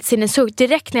är ju helt sinnessjukt.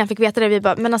 Direkt när jag fick veta det, vi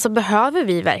bara, men alltså behöver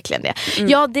vi verkligen det?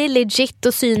 Ja, det är legit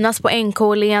att synas på NK,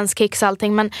 Åhléns, Kicks,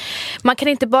 allting, men man kan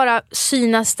inte bara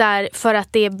synas där för att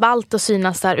det är ballt att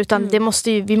synas där, utan vi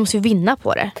måste ju vinna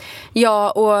på det.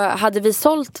 Ja, och hade vi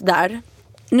sålt där,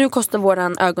 nu kostar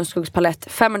våran ögonskuggspalett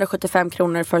 575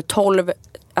 kronor för 12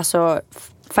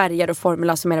 färger och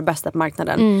formula som är det bästa på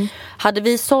marknaden. Hade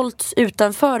vi sålt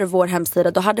utanför vår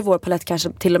hemsida, då hade vår palett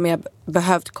kanske till och med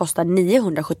behövt kosta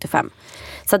 975.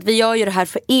 Så att vi gör ju det här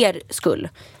för er skull.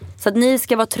 Så att ni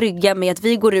ska vara trygga med att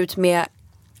vi går ut med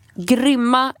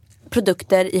grymma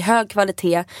produkter i hög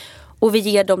kvalitet och vi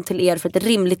ger dem till er för ett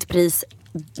rimligt pris.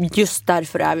 Just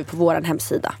därför är vi på våran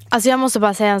hemsida. Alltså jag måste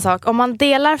bara säga en sak. Om man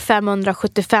delar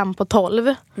 575 på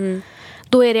 12,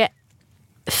 då är det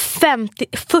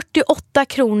 48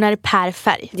 kronor per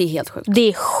färg. Det är helt sjukt. Det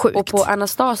är sjukt. Och på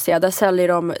Anastasia, där säljer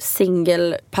de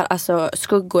alltså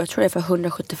skuggor, jag tror det är för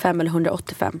 175 eller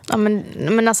 185. Ja,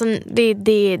 men alltså det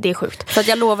är sjukt. Så att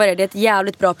jag lovar er, det är ett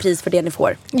jävligt bra pris för det ni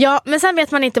får. Ja, men sen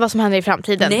vet man inte vad som händer i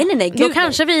framtiden. Nej, gud. Då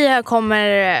kanske vi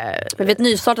kommer... Vi vet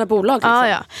nystartat bolag liksom.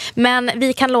 Ja. Men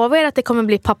vi kan lova er att det kommer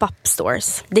bli pop-up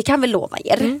stores. Det kan vi lova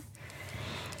er.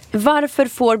 Varför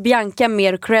får Bianca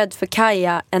mer cred för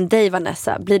Kaja än dig,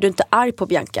 Vanessa? Blir du inte arg på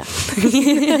Bianca?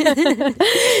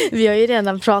 Vi har ju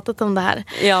redan pratat om det här.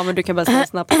 Ja, men du kan bara säga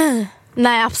snabbt.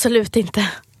 Nej, absolut inte.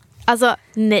 Alltså,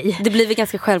 nej. Det blir väl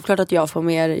ganska självklart att jag får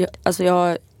mer.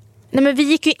 Nej, men vi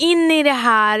gick ju in i det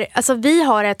här. Alltså, vi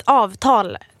har ett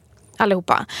avtal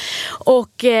allihopa.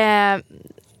 Och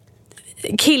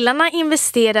killarna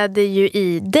investerade ju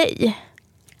i dig.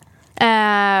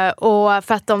 Och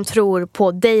för att de tror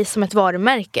på dig som ett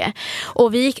varumärke.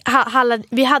 Och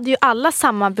vi hade ju alla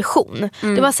samma vision.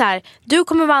 Det var så här: du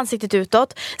kommer vara ansiktet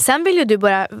utåt. Sen vill ju du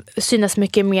börja synas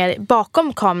mycket mer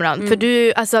bakom kameran. För du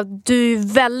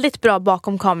är väldigt bra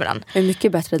bakom kameran. Jag är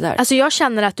mycket bättre där. Alltså jag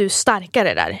känner att du är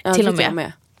starkare där, till och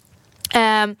med.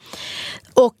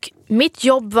 Och mitt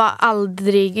jobb var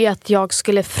aldrig att jag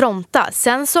skulle fronta.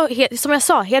 Sen så, som jag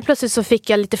sa, helt plötsligt så fick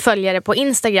jag lite följare på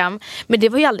Instagram. Men det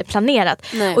var ju aldrig planerat.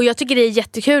 Nej. Och jag tycker det är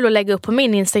jättekul att lägga upp på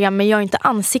min Instagram. Men jag är inte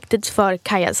ansiktet för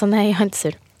Kaja. Så nej, jag är inte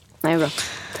sur. Nej, bra.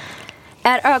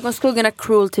 Är ögonskuggorna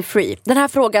cruelty free? Den här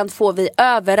frågan får vi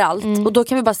överallt. Och då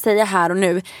kan vi bara säga här och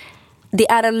nu. Det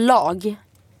är en lag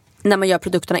när man gör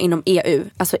produkterna inom EU,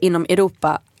 alltså inom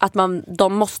Europa, att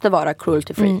de måste vara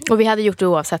cruelty free. Och vi hade gjort det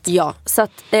oavsett. Ja, så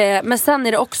att, men sen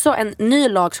är det också en ny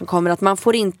lag som kommer att man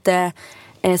får inte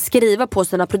skriva på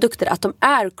sina produkter att de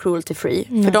är cruelty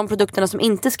free. För de produkterna som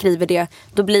inte skriver det,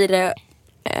 då blir det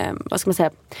vad ska man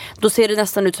säga, då ser det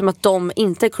nästan ut som att de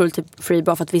inte är cruelty free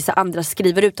bara för att vissa andra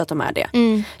skriver ut att de är det.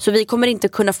 Så vi kommer inte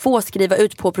kunna få skriva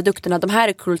ut på produkterna de här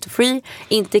är cruelty free,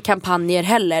 inte i kampanjer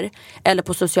heller eller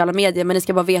på sociala medier, men ni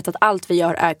ska bara veta att allt vi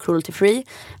gör är cruelty free.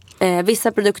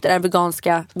 Vissa produkter är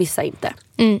veganska, vissa inte.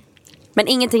 Men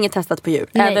ingenting är testat på djur.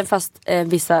 Nej. Även fast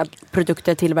vissa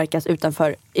produkter tillverkas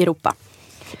utanför Europa.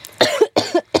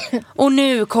 Och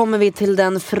nu kommer vi till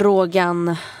den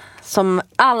frågan som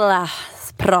alla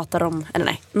pratar om, eller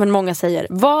nej, men många säger.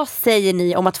 Vad säger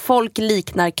ni om att folk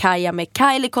liknar Kaja med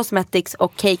Kylie Cosmetics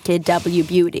och KKW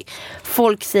Beauty?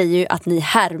 Folk säger ju att ni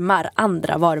härmar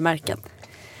andra varumärken.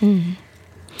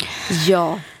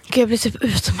 Ja. Jag blir typ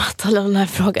utmattad av den här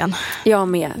frågan. Jag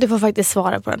med. Du får faktiskt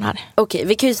svara på den här. Okej,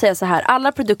 vi kan ju säga så här.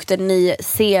 Alla produkter ni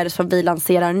ser som vi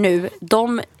lanserar nu,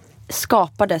 de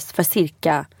skapades för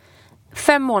cirka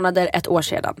 5 månader, 1 år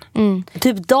sedan.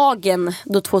 Typ dagen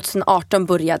då 2018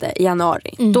 började i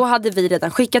januari. Då hade vi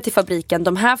redan skickat till fabriken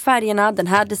de här färgerna, den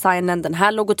här designen, den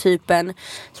här logotypen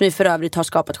som vi för övrigt har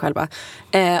skapat själva.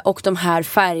 Och de här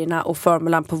färgerna och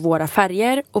formulan på våra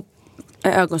färger och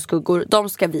ögonskuggor, de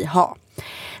ska vi ha.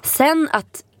 Sen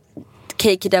att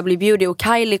KKW Beauty och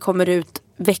Kylie kommer ut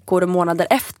veckor och månader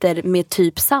efter med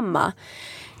typ samma.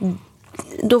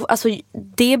 Då, alltså,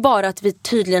 det är bara att vi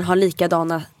tydligen har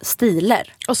likadana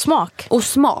stilar. Och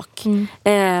smak.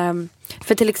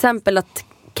 För till exempel att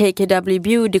KKW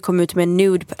Beauty kom ut med en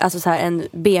nude, alltså så här en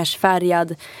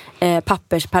beigefärgad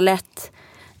papperspalett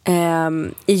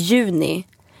i juni.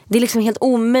 Det är liksom helt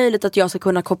omöjligt att jag ska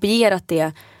kunna kopiera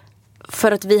det.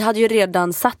 För att vi hade ju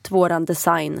redan satt våran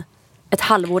design ett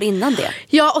halvår innan det.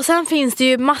 Ja, och sen finns det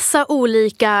ju massa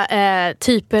olika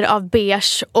typer av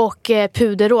beige och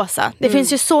puderrosa. Det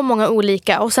finns ju så många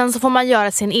olika. Och sen så får man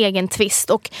göra sin egen twist.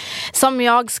 Och som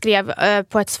jag skrev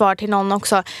på ett svar till någon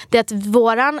också, det är att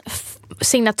våran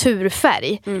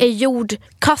signaturfärg är gjord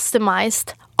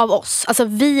customized av oss. Alltså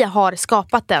vi har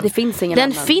skapat den. Det finns ingen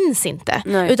den annan. Finns inte.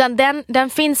 Nej. Utan den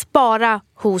finns bara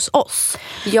hos oss.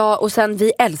 Ja, och sen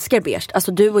vi älskar beige.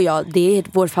 Alltså du och jag, det är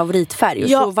vår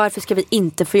favoritfärg. Ja. Så varför ska vi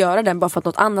inte få göra den bara för att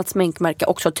något annat sminkmärke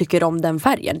också tycker om den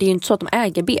färgen? Det är ju inte så att de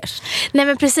äger beige. Nej,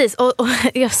 men precis. Och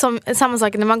samma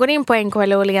sak när man går in på NK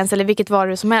eller Åhléns eller vilket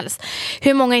varu som helst.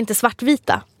 Hur många är inte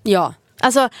svartvita? Ja.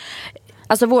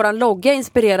 Alltså våran logga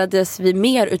inspirerades vi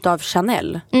mer utav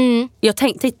Chanel. Jag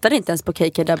tittade inte ens på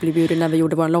KKW Beauty när vi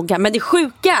gjorde våran logga. Men det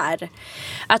sjuka är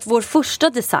att vår första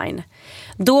design,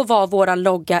 Då var våran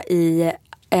logga i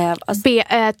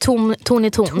ton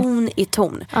i ton. Ton i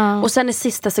ton. Och sen i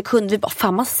sista sekund vi bara,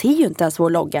 fan man ser ju inte ens vår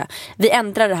logga. Vi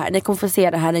ändrar det här, ni kommer få se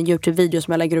det här i en YouTube-video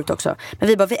som jag lägger ut också.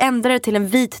 Men vi ändrar det till en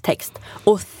vit text.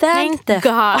 Och thank the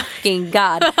fucking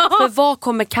God. För vad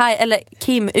kommer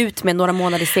Kim ut med några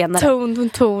månader senare?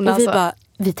 Ton och vi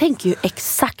vi tänker ju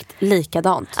exakt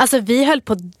likadant. Alltså vi höll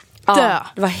på dö.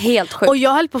 Det var helt sjukt. Och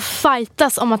jag höll på att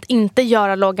fightas om att inte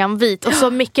göra loggan vit. Och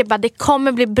så mycket bara, det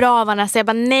kommer bli bra Vanessa. Jag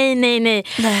bara, nej.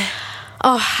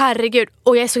 Herregud.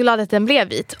 Och jag är så glad att den blev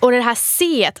vit. Och det här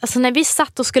C-et, alltså när vi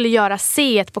satt och skulle göra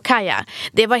C-et på Kaja,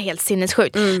 det var helt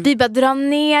sinnessjukt. Vi bara dra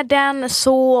ner den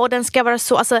så, och den ska vara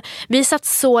så. Alltså vi satt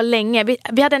så länge.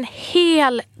 Vi hade en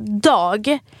hel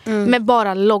dag med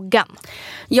bara loggan.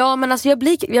 Ja, men alltså jag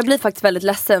blir faktiskt väldigt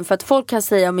ledsen. För att folk kan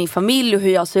säga om min familj och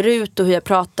hur jag ser ut och hur jag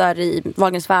pratar i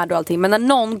Wahlgrens värld och allting. Men när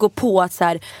någon går på att så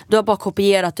här, du har bara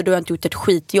kopierat och du har inte gjort ett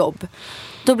skitjobb,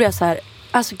 då blir jag så här,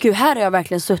 alltså gud, här har jag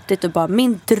verkligen suttit och bara,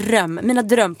 mina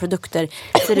drömprodukter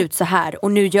ser ut så här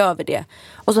och nu gör vi det.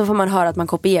 Och så får man höra att man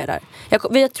kopierar.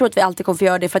 Jag tror att vi alltid kommer få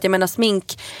göra det, för att jag menar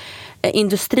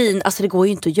sminkindustrin, alltså det går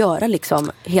ju inte att göra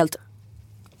liksom helt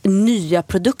nya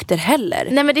produkter heller.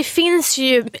 Nej, men det finns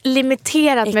ju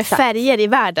limiterat med färger i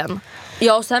världen.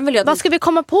 Ja, och sen vill jag... Vad ska vi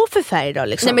komma på för färg då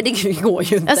liksom? Nej, men det går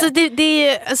ju inte.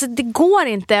 Alltså det går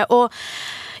inte. Och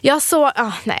jag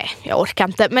jag orkar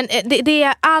inte. Men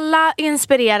alla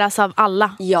inspireras av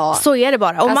alla. Ja. Så är det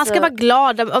bara. Och man ska vara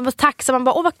glad och vara tacksam. Man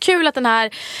bara, vad kul att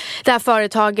det här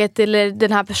företaget eller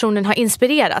den här personen har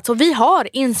inspirerats. Och vi har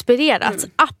inspirerats,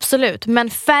 absolut. Men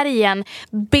färgen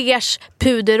beige,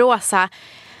 puderrosa,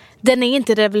 den är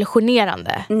inte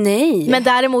revolutionerande. Nej. Men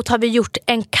däremot har vi gjort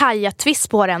en Kaja-twist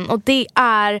på den. Och det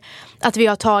är att vi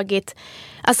har tagit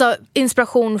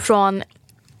inspiration från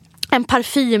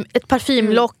ett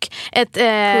parfymlock, ett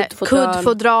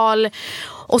kuddfodral.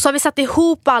 Och så har vi satt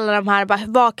ihop alla de här,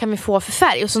 vad kan vi få för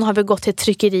färg? Och så har vi gått till ett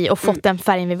tryckeri och fått den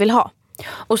färgen vi vill ha.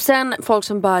 Och sen folk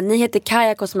som bara, ni heter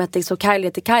Kaja Cosmetics och Kylie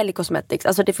heter Kylie Cosmetics.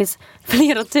 Alltså det finns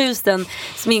flera tusen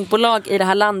sminkbolag i det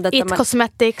här landet. It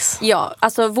Cosmetics. Ja,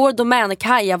 alltså vår domän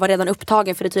Kaja var redan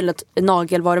upptagen för det tydligen ett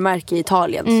nagelvarumärke i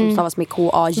Italien som stavas med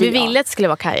K-A-J-A. Vi ville att det skulle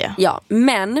vara Kaja. Ja,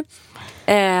 men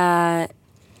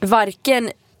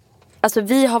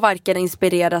vi har varken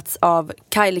inspirerats av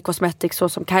Kylie Cosmetics så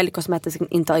som Kylie Cosmetics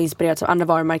inte har inspirerats av andra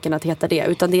varumärken att heta det.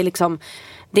 Utan det är liksom,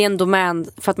 det är en domän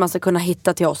för att man ska kunna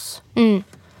hitta till oss.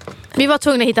 Vi var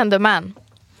tvungna att hitta en domän.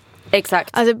 Exakt.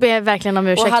 Alltså jag ber verkligen om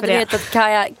ursäkt för det. Och hade ni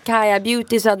hetat Kaja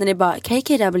Beauty så hade ni bara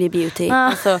KKW Beauty.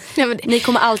 Alltså, ni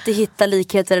kommer alltid hitta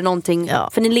likheter eller någonting.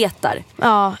 För ni letar.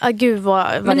 Ja, gud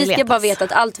vad men ni ska bara veta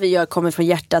att allt vi gör kommer från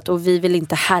hjärtat. Och vi vill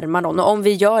inte härma någon. Och om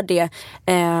vi gör det...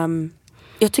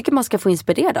 jag tycker man ska få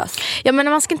inspireras. Ja, men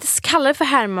man ska inte kalla det för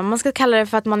härma. Man ska kalla det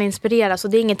för att man inspireras.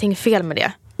 Och det är ingenting fel med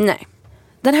det. Nej.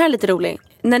 Den här är lite rolig.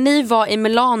 När ni var i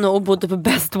Milano och bodde på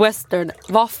Best Western,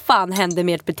 vad fan hände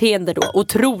med ert beteende då?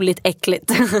 Otroligt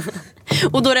äckligt.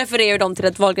 Och då refererar de till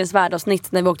ett Wahlgrens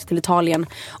värld-avsnitt när vi åkte till Italien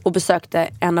och besökte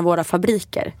en av våra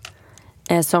fabriker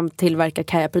som tillverkar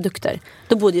Kaja-produkter.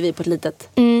 Då bodde vi på ett litet...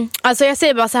 Alltså jag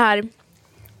säger bara så här.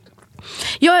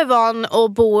 Jag är van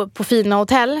att bo på fina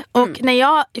hotell. Och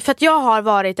för att jag har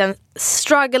varit en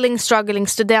struggling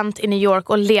student i New York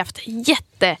och levt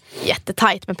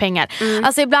jättetajt med pengar.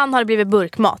 Alltså ibland har det blivit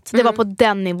burkmat. Det var på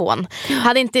den nivån.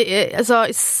 Hade inte,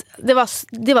 det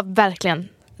var verkligen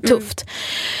tufft.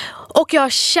 Och jag har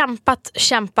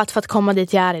kämpat för att komma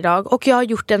dit jag är idag. Och jag har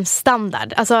gjort en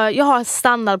standard. Alltså jag har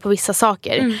standard på vissa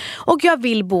saker. Och jag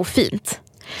vill bo fint.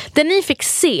 Det ni fick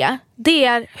se, det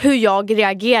är hur jag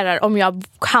reagerar om jag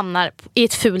hamnar i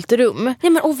ett fult rum.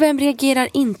 Nej, men och vem reagerar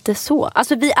inte så?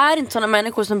 Alltså vi är inte såna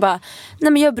människor som bara,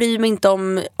 nej men jag bryr mig inte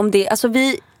om det. Alltså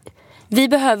vi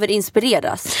behöver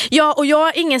inspireras. Ja, och jag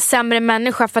är ingen sämre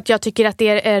människa för att jag tycker att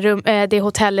det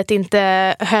hotellet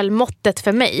inte höll måttet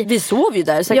för mig. Vi sov ju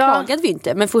där, så klagade vi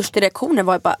inte. Men första reaktionen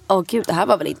var bara, åh gud, det här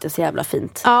var väl inte så jävla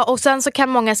fint. Ja, och sen så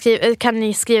kan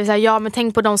ni skriva så här, ja men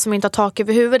tänk på de som inte har tak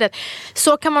över huvudet.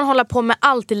 Så kan man hålla på med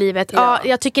allt i livet. Ja,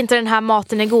 jag tycker inte den här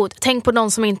maten är god. Tänk på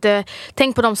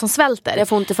de som svälter. Jag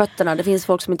får ont i fötterna, det finns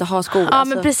folk som inte har skor. Ja,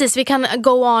 alltså. Men precis, vi kan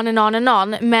go on and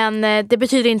on. Men det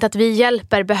betyder inte att vi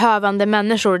hjälper behövande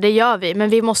människor, det gör vi. Men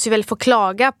vi måste ju väl få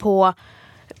klaga på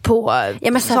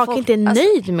saker inte är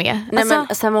nöjd med. Nej, alltså,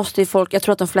 men sen måste ju folk, jag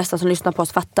tror att de flesta som lyssnar på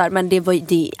oss fattar, men det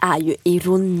är ju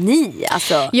ironi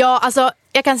alltså. Ja, alltså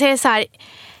jag kan säga så här,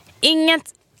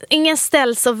 ingen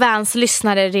Ställs och Vans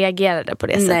lyssnare reagerade på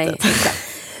det sättet. Nej, exakt.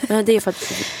 Men det är för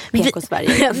att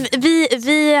PK-Sverige.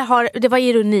 Det var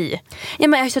ironi. Ja,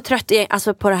 men jag är så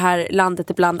trött på det här landet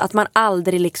ibland, att man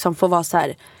aldrig liksom får vara så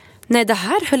här. Nej, det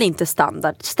här höll inte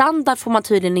standard. Standard får man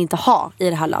tydligen inte ha i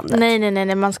det här landet.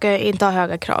 Nej, man ska inte ha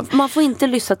höga krav. Man får inte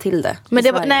lyssna till det. Men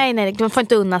det var, nej, man får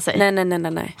inte unna sig.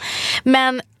 Nej.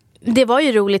 Men det var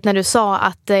ju roligt när du sa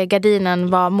att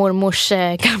gardinen var mormors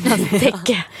gamla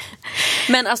täcke.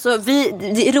 Men alltså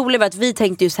det roliga var att vi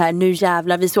tänkte ju så här: nu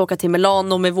jävlar, vi ska åka till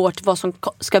Milano med vad som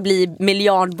ska bli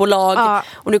miljardbolag. Ja.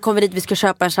 Och nu kommer vi dit, vi ska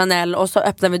köpa en Chanel. Och så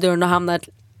öppnar vi dörren och hamnar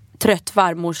trött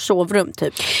farmors sovrum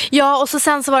typ. Ja, och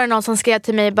sen så var det någon som skrev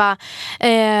till mig bara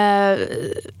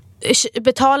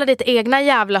betala ditt egna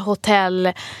jävla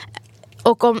hotell.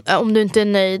 Och om du inte är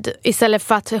nöjd, istället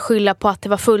för att skylla på att det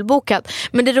var fullbokat.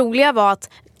 Men det roliga var att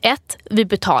vi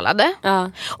betalade.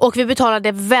 Och vi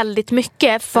betalade väldigt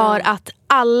mycket för att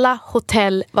alla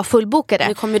hotell var fullbokade.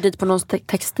 Vi kom ju dit på någon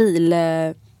textil...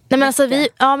 Nej, men alltså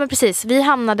men precis. Vi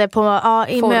hamnade på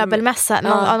i möbelmässa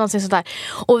någonting sånt där.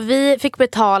 Och vi fick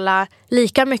betala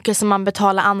lika mycket som man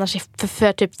betalar annars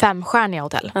för typ 5-stjärniga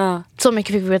hotell. Så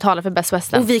mycket fick vi betala för Best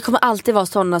Western. Och vi kommer alltid vara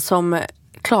sådana som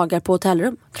klagar på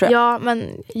hotellrum, tror jag.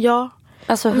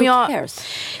 Alltså, who cares?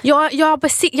 Jag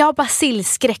har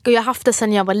basilskräck och jag har haft det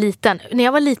sedan jag var liten. När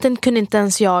jag var liten kunde inte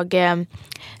ens jag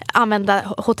använda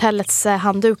hotellets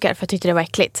handdukar för jag tyckte det var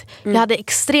äckligt. Jag hade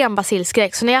extrem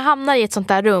basilskräck. Så när jag hamnar i ett sånt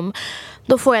där rum,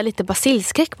 då får jag lite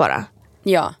basilskräck bara.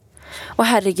 Ja. Och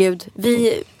herregud,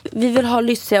 vi vill ha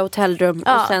lyxiga hotellrum.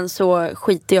 Och sen så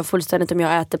skiter jag fullständigt om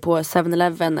jag äter på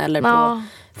 7-Eleven eller på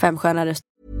 5-stjärnare.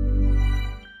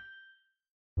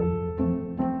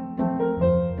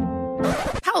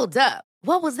 Hold up.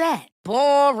 What was that?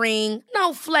 Boring.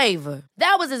 No flavor.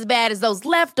 That was as bad as those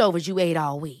leftovers you ate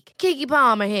all week. Keke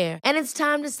Palmer here. And it's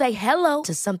time to say hello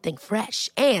to something fresh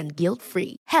and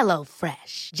guilt-free. Hello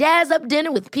Fresh. Jazz up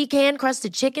dinner with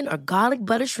pecan-crusted chicken or garlic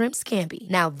butter shrimp scampi.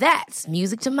 Now that's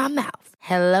music to my mouth.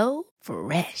 Hello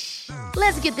Fresh.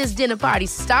 Let's get this dinner party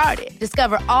started.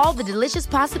 Discover all the delicious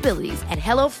possibilities at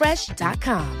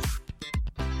hellofresh.com.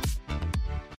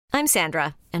 I'm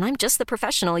Sandra, and I'm just the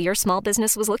professional your small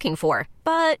business was looking for.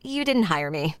 But you didn't hire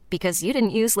me because you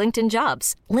didn't use LinkedIn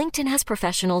Jobs. LinkedIn has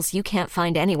professionals you can't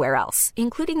find anywhere else,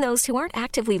 including those who aren't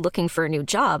actively looking for a new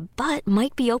job, but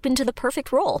might be open to the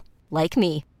perfect role, like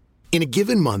me. In a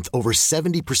given month, over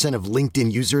 70% of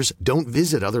LinkedIn users don't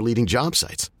visit other leading job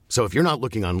sites. So if you're not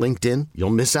looking on LinkedIn,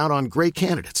 you'll miss out on great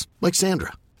candidates, like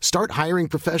Sandra. Start hiring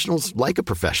professionals like a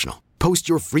professional. Post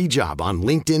your free job on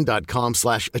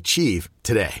linkedin.com/achieve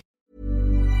today.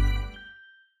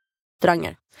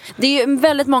 Det är ju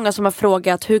väldigt många som har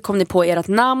frågat hur kom ni på ert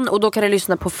namn, och då kan ni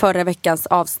lyssna på förra veckans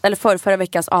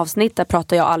avsnitt. Där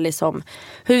pratar jag och Alice om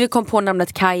hur vi kom på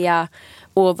namnet Kaja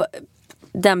och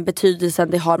den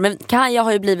betydelsen det har. Men Kaja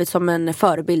har ju blivit som en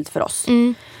förebild för oss.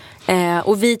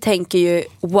 Och vi tänker ju,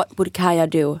 what would Kaja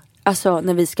do? Alltså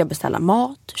när vi ska beställa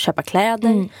mat, köpa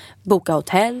kläder, boka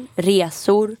hotell,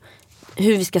 resor,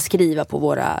 hur vi ska skriva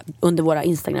på under våra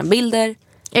Instagram-bilder.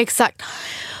 Exakt.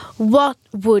 What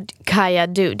would Kaja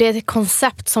do? Det är ett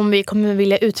koncept som vi kommer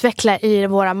vilja utveckla i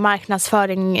våra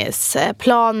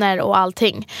marknadsföringsplaner och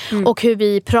allting. Och hur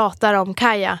vi pratar om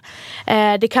Kaja.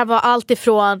 Det kan vara allt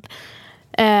ifrån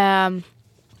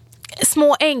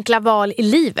små enkla val i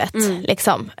livet.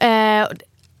 Liksom.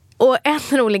 Och en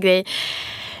rolig grej.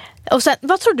 Och sen,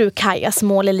 vad tror du Kajas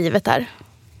mål i livet är?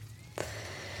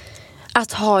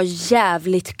 Att ha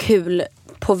jävligt kul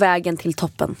på vägen till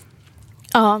toppen.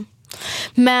 Ja.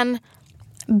 Men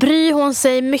bryr hon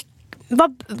sig mycket?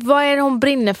 Vad är det hon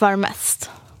brinner för mest?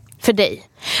 För dig?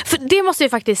 För det måste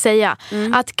jag faktiskt säga.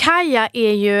 Att Kaja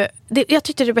är ju... jag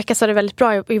tyckte Rebecca sa det väldigt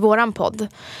bra i våran podd.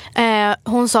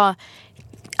 Hon sa...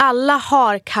 Alla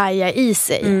har Kaja i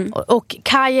sig. Och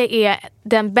Kaja är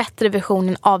den bättre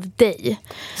versionen av dig.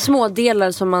 Små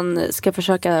delar som man ska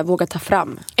försöka våga ta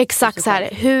fram. Exakt så här.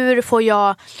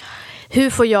 Hur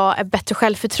får jag ett bättre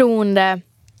självförtroende?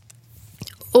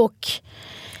 Och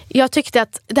jag tyckte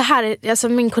att det här är, alltså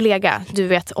min kollega, du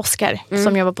vet Oscar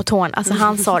som jobbar på Torn, alltså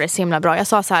han sa det så himla bra. Jag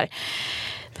sa så här: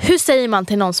 hur säger man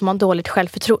till någon som har dåligt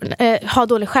självförtroende, har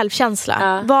dålig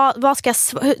självkänsla? Vad ska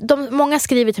många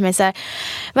skriver till mig så här: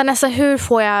 Vanessa, hur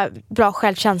får jag bra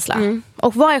självkänsla?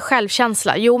 Och vad är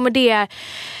självkänsla? Jo, men det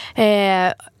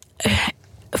är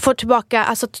få tillbaka,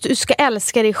 alltså att du ska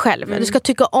älska dig själv. Du ska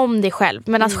tycka om dig själv.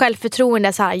 Men att självförtroende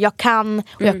är så här: jag kan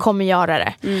och jag kommer göra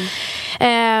det.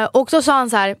 Och då sa han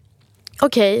så här: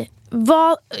 okej,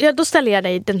 då ställer jag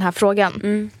dig den här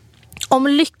frågan. Om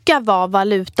lycka var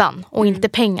valutan och inte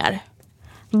pengar,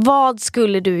 vad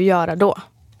skulle du göra då?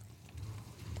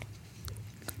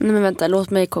 Nej men vänta, låt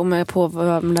mig komma på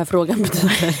vad den här frågan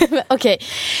betyder. Okej.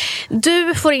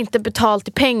 Du får inte betalt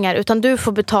i pengar utan du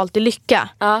får betalt i lycka.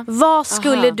 Vad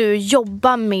skulle du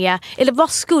jobba med? Eller var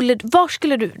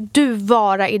skulle du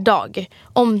vara idag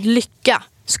om lycka?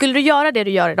 Skulle du göra det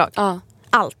du gör idag?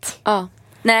 Allt.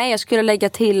 Nej, jag skulle lägga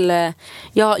till...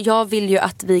 Jag vill ju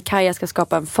att vi, Kaja, ska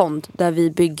skapa en fond där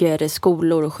vi bygger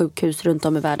skolor och sjukhus runt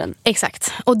om i världen.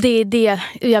 Exakt. Och det är det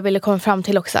jag ville komma fram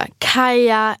till också.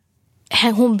 Kaja,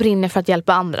 hon brinner för att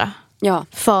hjälpa andra. Ja.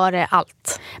 Före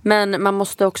allt. Men man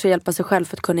måste också hjälpa sig själv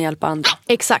för att kunna hjälpa andra.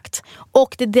 Exakt.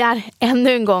 Och det där,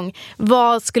 ännu en gång,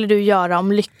 vad skulle du göra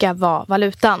om lycka var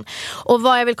valutan? Och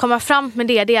vad jag vill komma fram med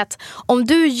det är att om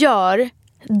du gör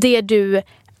det du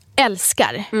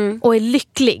älskar och är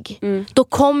lycklig, då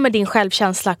kommer din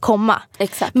självkänsla komma.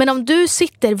 Exakt. Men om du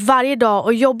sitter varje dag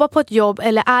och jobbar på ett jobb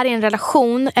eller är i en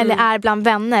relation eller är bland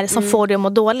vänner som får dig att må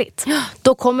dåligt,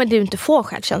 då kommer du inte få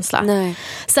självkänsla. Nej.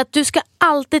 Så att du ska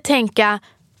alltid tänka,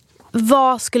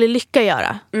 vad skulle lycka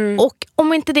göra? Och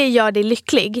om inte det gör dig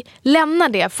lycklig, lämna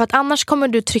det, för att annars kommer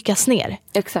du tryckas ner.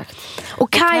 Exakt.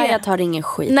 Och Kaja tar ingen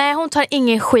skit. Nej, hon tar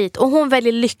ingen skit. Och hon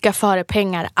väljer lycka före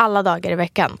pengar alla dagar i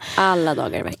veckan. Alla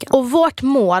dagar i veckan. Och vårt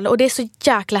mål, och det är så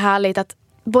jäkla härligt att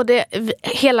både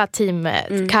hela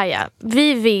teamet Kaja,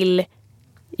 vi vill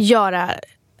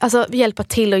hjälpa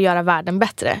till att göra världen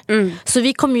bättre. Så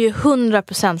vi kommer ju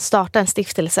 100% starta en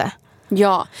stiftelse.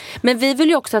 Ja, men vi vill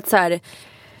ju också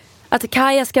att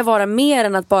Kaja ska vara mer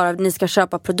än att bara ni ska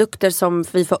köpa produkter som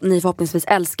ni förhoppningsvis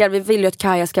älskar. Vi vill ju att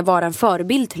Kaja ska vara en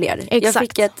förebild till er. Exakt. Jag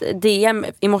fick ett DM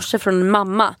i morse från en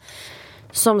mamma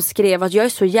som skrev att jag är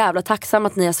så jävla tacksam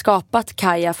att ni har skapat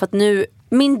Kaja, för att nu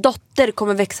min dotter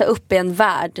kommer växa upp i en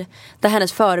värld där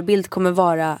hennes förebild kommer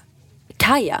vara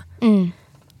Kaja.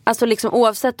 Alltså liksom,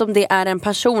 oavsett om det är en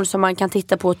person som man kan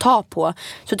titta på och ta på,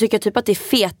 så tycker jag typ att det är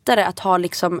fetare att ha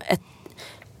liksom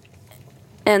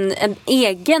en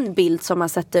egen bild som man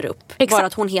sätter upp. Exakt. Bara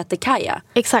att hon heter Kaja.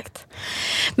 Exakt.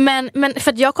 Men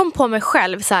för att jag kom på mig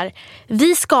själv så här,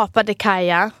 vi skapade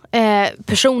Kaja,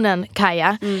 personen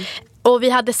Kaja. Och vi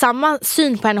hade samma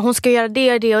syn på henne. Hon ska göra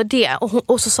det och det och det.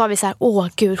 Och så sa vi så här, åh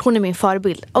gud, hon är min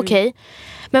förebild. Okej.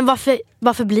 Men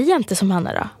varför blir jag inte som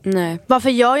henne då? Nej. Varför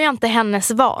gör jag inte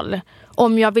hennes val?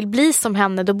 Om jag vill bli som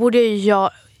henne, då borde jag...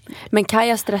 Men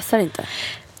Kaja stressar inte.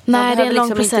 Nej, det är en lång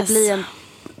liksom process. Inte bli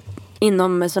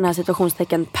inom sådana här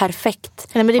situationstecken perfekt.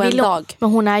 Nej, men det på en vill dag. Men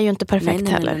hon är ju inte perfekt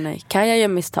heller. Nej. Kaja gör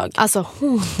misstag. Alltså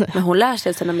hon... Men hon lär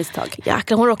sig sina misstag.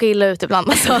 Jäklar, hon råkar illa ut ibland.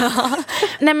 Alltså.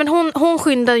 Nej, men hon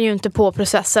skyndar ju inte på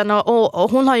processen.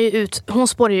 Och hon har ju hon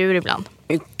spårar ju ur ibland.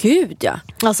 Gud, ja.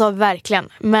 Alltså verkligen.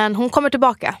 Men hon kommer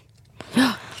tillbaka.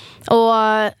 Och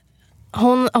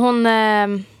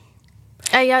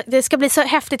det ska bli så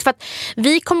häftigt, för att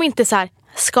vi kommer inte så här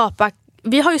skapa.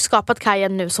 Vi har ju skapat Kaja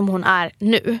nu som hon är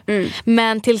nu.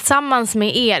 Men tillsammans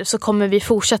med er så kommer vi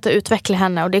fortsätta utveckla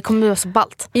henne. Och det kommer vara så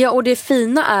ballt. Ja, och det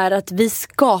fina är att vi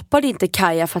skapade inte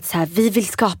Kaja för att så här, vi vill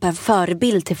skapa en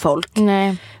förebild till folk.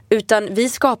 Nej. Utan vi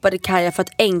skapade Kaja för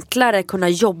att enklare kunna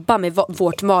jobba med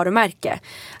vårt varumärke.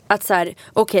 Att så här,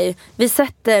 okej, vi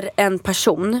sätter en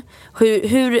person.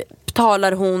 Hur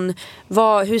talar hon?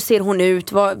 Hur ser hon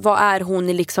ut? Vad är hon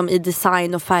i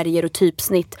design och färger och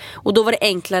typsnitt? Och då var det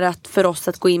enklare för oss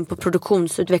att gå in på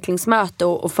produktionsutvecklingsmöte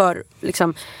och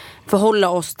förhålla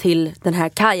oss till den här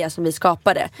Kaja som vi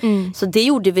skapade. Så det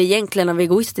gjorde vi egentligen av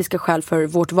egoistiska skäl för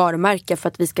vårt varumärke, för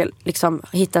att vi ska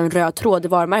hitta en röd tråd i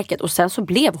varumärket. Och sen så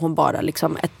blev hon bara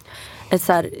ett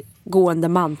så här gående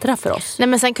mantra för oss. Nej,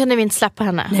 men sen kunde vi inte släppa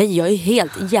henne. Nej, jag är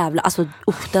helt jävla... Alltså,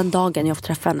 den dagen jag får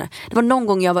träffa henne. Det var någon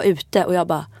gång jag var ute och jag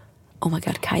bara, oh my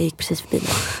god, Kaja gick precis förbi mig.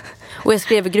 Och jag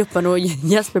skrev i gruppen och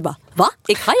Jesper bara, va?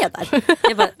 Är Kaja där?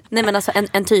 Jag bara, nej men alltså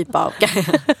en typ av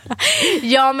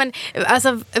Ja, men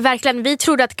alltså verkligen, vi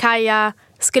trodde att Kaja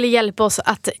skulle hjälpa oss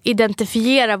att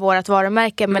identifiera vårt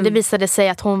varumärke. Men det visade sig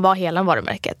att hon var hela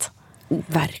varumärket.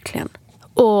 Verkligen.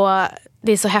 Och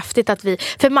det är så häftigt att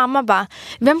för mamma bara,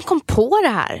 vem kom på det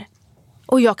här?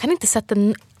 Och jag kan inte sätta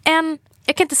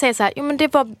jag kan inte säga så här, jo men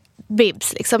det var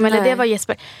Bibs liksom, eller det var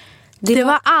Jesper. Det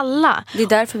var alla. Det är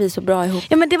därför vi är så bra ihop.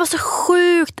 Ja, men det var så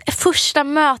sjukt. Första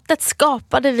mötet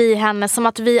skapade vi henne som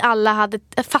att vi alla hade...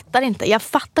 Jag fattar inte.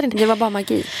 Det var bara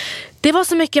magi. Det var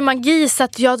så mycket magi så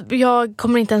att jag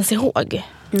kommer inte ens ihåg.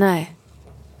 Nej.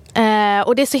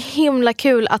 Och det är så himla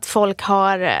kul att folk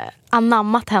har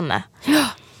anammat henne.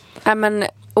 Ja, men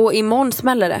och imorgon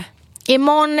smäller det.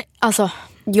 Imorgon, alltså...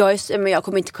 Men jag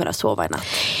kommer inte kunna sova i natt.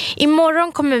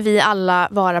 Imorgon kommer vi alla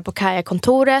vara på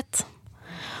Kaja-kontoret.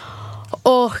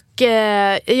 Och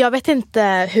jag vet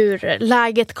inte hur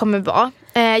läget kommer vara.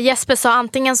 Jesper sa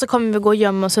antingen så kommer vi gå och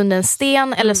gömma oss under en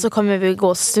sten eller så kommer vi gå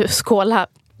och skåla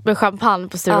med champagne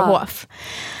på Sturehof.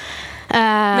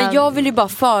 Men jag vill ju bara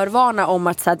förvarna om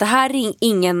att så här, det här är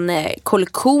ingen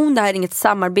kollektion, det här är inget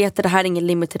samarbete, det här är ingen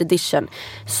limited edition.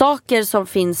 Saker som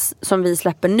finns som vi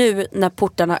släpper nu när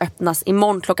portarna öppnas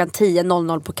imorgon klockan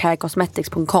 10.00 på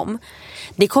kayacosmetics.com.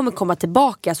 Det kommer komma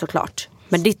tillbaka såklart,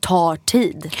 men det tar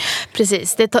tid.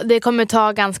 Precis, det kommer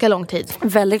ta ganska lång tid.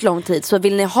 Väldigt lång tid. Så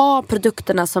vill ni ha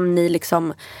produkterna som ni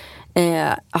liksom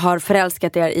har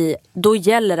förälskat er i, då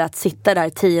gäller det att sitta där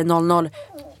 10.00,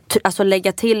 alltså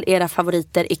lägga till era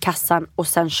favoriter i kassan och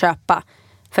sen köpa.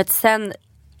 För att sen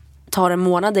tar det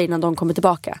månader innan de kommer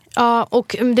tillbaka. Ja,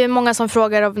 och det är många som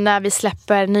frågar om när vi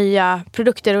släpper nya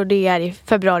produkter, och det är i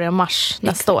februari och mars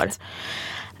nästa år.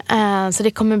 Så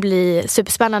det kommer bli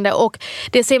superspännande. Och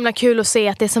det är så himla kul att se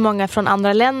att det är så många från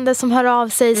andra länder som hör av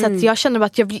sig. Så att jag känner bara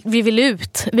att vi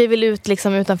vill ut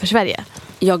liksom utanför Sverige.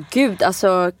 Ja gud,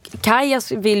 alltså Kaja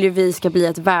vill ju vi ska bli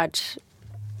ett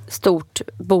världsstort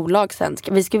bolag sen.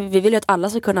 Vi vill ju att alla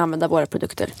ska kunna använda våra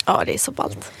produkter. Ja, det är så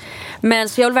ballt. Men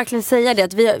så jag vill verkligen säga det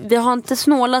att vi har inte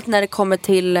snålat när det kommer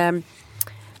till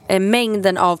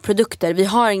mängden av produkter. Vi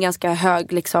har en ganska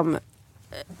hög liksom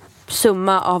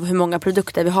summa av hur många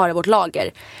produkter vi har i vårt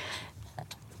lager.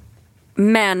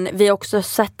 Men vi har också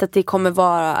sett att det kommer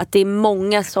vara att det är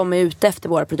många som är ute efter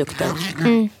våra produkter.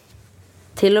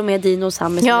 Till och med Dino och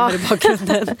Sammy som är i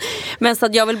bakgrunden. Men så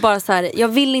att jag vill bara så här, jag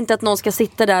vill inte att någon ska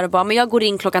sitta där och bara, men jag går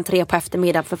in klockan 3 på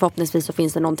eftermiddagen, för förhoppningsvis så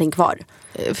finns det någonting kvar.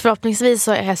 Förhoppningsvis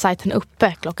så är sajten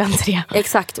uppe klockan 3.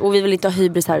 Exakt, och vi vill inte ha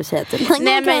hybris här och säga att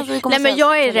nej men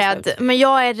jag är rädd. Men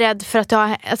jag är rädd för att det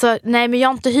har, alltså, nej men jag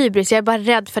är inte hybris, jag är bara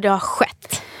rädd för att det har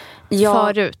skett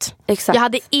förut. Exakt. Jag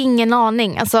hade ingen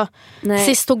aning, alltså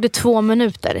sist tog det 2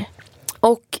 minuter.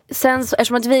 Och sen så,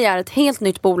 eftersom att vi är ett helt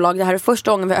nytt bolag, det här är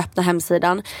första gången vi öppnar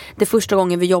hemsidan, det är första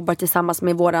gången vi jobbar tillsammans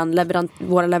med våra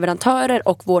leverantörer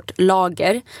och vårt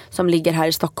lager som ligger här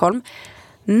i Stockholm.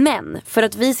 Men för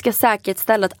att vi ska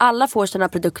säkerställa att alla får sina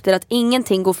produkter, att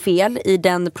ingenting går fel i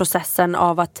den processen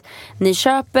av att ni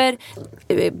köper,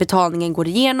 betalningen går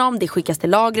igenom, det skickas till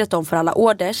lagret, de får alla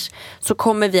orders, så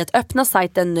kommer vi att öppna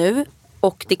sajten nu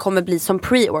och det kommer bli som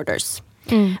pre-orders.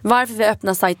 Varför vi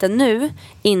öppnar sajten nu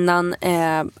innan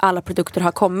alla produkter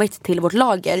har kommit till vårt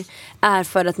lager är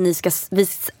för att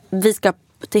vi ska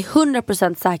till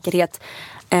 100% säkerhet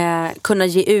kunna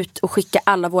ge ut och skicka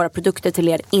alla våra produkter till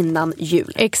er innan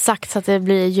jul. Exakt, så att det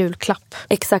blir julklapp.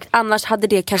 Exakt, annars hade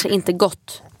det kanske inte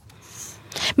gått.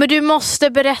 Men du måste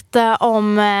berätta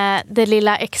om det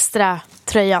lilla extra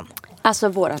tröjan. Alltså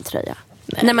våran tröja.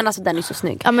 Nej men alltså den är så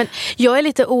snygg. Ja, men jag är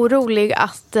lite orolig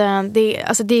att det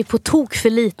är på tok för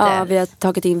lite. Ja, vi har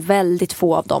tagit in väldigt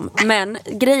få av dem. Men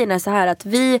grejen är så här att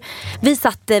vi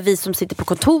som sitter på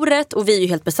kontoret, och vi är ju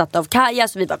helt besatta av Kaja,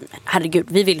 så vi bara, herregud,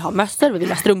 vi vill ha mössor, vi vill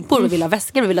ha strumpor, vi vill ha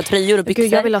väskor, vi vill ha tröjor och byxor.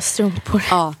 Gud, jag vill ha strumpor.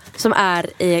 Ja, som är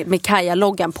med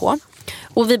Kaja-loggan på.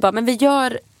 Och vi bara, men vi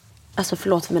gör, alltså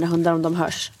förlåt för mina hundar om de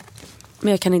hörs,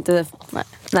 men jag kan inte.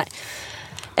 Nej.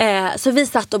 Så vi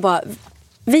satt och bara,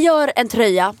 vi gör en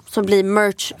tröja som blir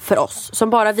merch för oss, som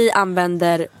bara vi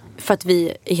använder för att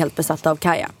vi är helt besatta av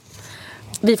Kaja.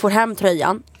 Vi får hem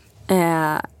tröjan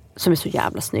som är så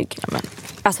jävla snygg. Men,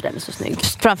 alltså den är så snygg.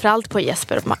 Framförallt på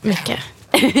Jesper och mycket.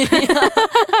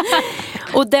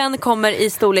 Och den kommer i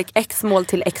storlek X-small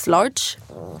till X-large.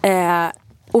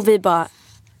 Och vi bara,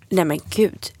 nej men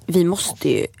gud, vi måste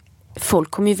ju,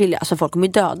 folk kommer ju vilja, alltså folk kommer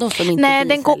ju döda oss om inte. Nej,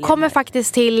 den kommer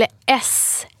faktiskt till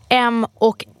S, M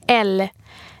och L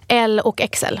och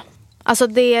XL. Alltså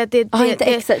det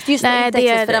inte XL. Just nej, inte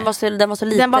XL, för den var så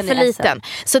liten. Den var för liten.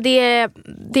 Så det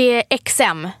är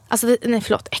XM. Alltså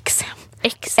XM.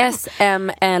 S,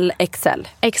 M, L, XL.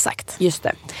 Exakt. Just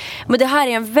det. Men det här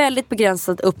är en väldigt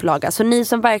begränsad upplaga. Så ni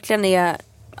som verkligen är,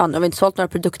 ja, nu har vi inte sålt några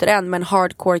produkter än, men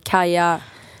hardcore Kaja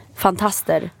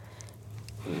fantaster.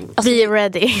 Alltså, vi är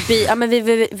ready. Men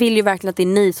vi vill ju verkligen att det är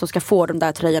ni som ska få de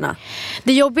där tröjorna.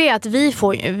 Det jobbiga är att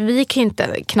vi kan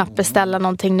inte knappt beställa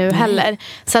någonting nu heller.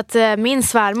 Så att min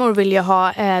svärmor vill ju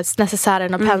ha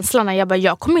necessären och penslarna. Jag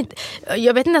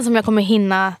vet inte ens om jag kommer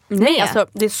hinna med. Nej, alltså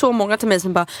det är så många till mig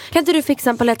som bara, kan inte du fixa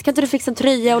en palett, kan inte du fixa en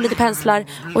tröja och lite penslar?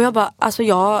 Och jag bara, alltså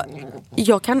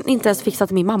jag kan inte ens fixa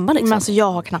till min mamma liksom. Men alltså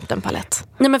jag har knappt en palett.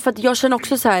 Nej, men för att jag känner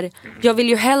också så här, jag vill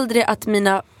ju hellre att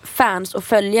mina fans och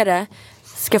följare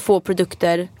ska få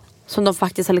produkter som de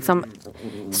faktiskt har liksom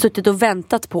suttit och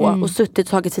väntat på och suttit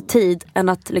och tagit sig tid, än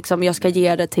att liksom jag ska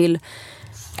ge det till.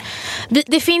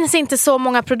 Det finns inte så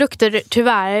många produkter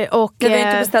tyvärr, och vi har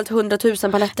inte beställt 100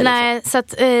 000 paletter. Nej, liksom. Så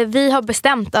att vi har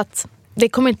bestämt att det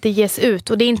kommer inte ges ut,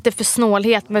 och det är inte för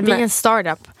snålhet, men vi är en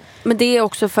startup. Men det är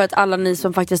också för att alla ni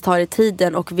som faktiskt tar er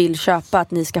tiden och vill köpa,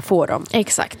 att ni ska få dem.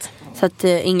 Exakt. Så att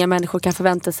inga människor kan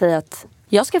förvänta sig att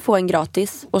Jag ska få en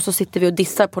gratis. Och så sitter vi och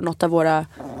dissar på något av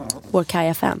vår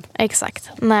Kaja-fan. Exakt.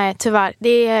 Nej, tyvärr.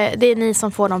 Det är ni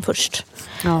som får dem först.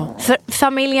 Ja. För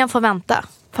familjen får vänta.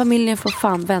 Familjen får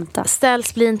fan vänta.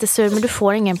 Ställs, bli inte sur, men du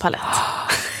får ingen palett.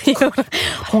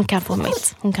 Hon kan få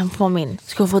mitt. Hon kan få min.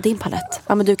 Ska hon få din palett?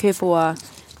 Ja, men du kan ju få...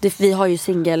 Vi har ju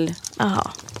singel...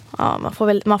 Jaha. Ja,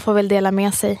 man får väl dela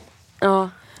med sig. Ja.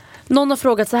 Någon har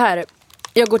frågat så här.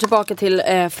 Jag går tillbaka till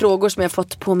frågor som jag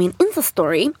fått på min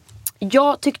Insta-story.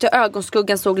 Jag tyckte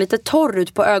ögonskuggan såg lite torr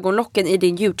ut på ögonlocken i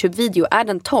din YouTube-video. Är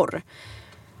den torr?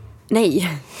 Nej.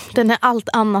 Den är allt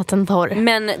annat än torr.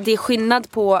 Men det är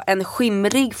skillnad på en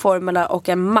skimrig formula och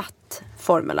en matt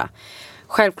formula.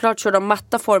 Självklart så de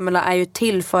matta formula är ju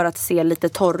till för att se lite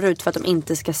torr ut, för att de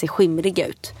inte ska se skimriga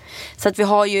ut. Så att vi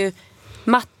har ju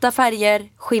matta färger,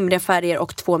 skimriga färger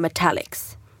och 2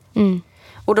 metallics.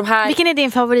 Och de här... Vilken är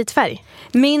din favoritfärg?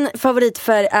 Min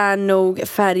favoritfärg är nog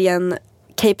färgen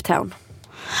Cape Town.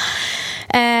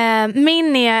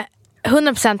 Min är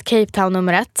 100% Cape Town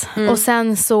nummer 1. Och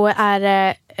sen så är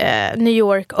det New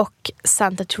York och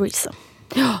Santa Teresa.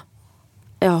 Ja,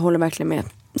 jag håller verkligen med.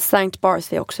 St.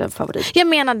 Bars är också en favorit. Jag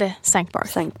menade St. Bars.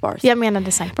 St. Bars. Jag menade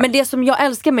St. Bars. Men det som jag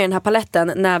älskar med den här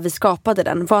paletten när vi skapade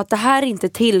den var att det här är inte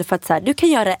till för att så här, du kan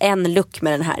göra en look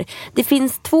med den här. Det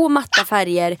finns 2 matta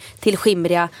färger till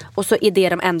skimriga och så är det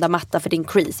de enda matta för din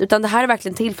crease. Utan det här är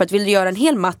verkligen till för att vill du göra en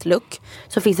hel matt look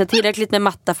så finns det tillräckligt med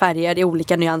matta färger i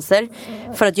olika nyanser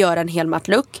för att göra en hel matt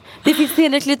look. Det finns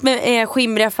tillräckligt med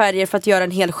skimriga färger för att göra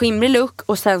en hel skimrig look,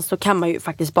 och sen så kan man ju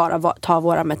faktiskt bara ta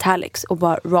våra metallics och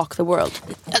bara rock the world.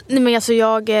 Nej, men alltså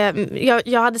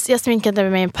jag sminkade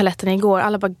mig med paletten igår.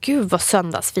 Alla bara, gud vad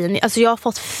söndagsfin. Alltså jag har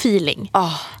fått feeling.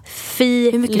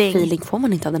 Feeling. Hur mycket feeling får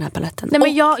man inte av den här paletten? Nej,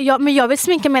 men jag vill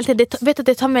sminka mig alltid. Vet att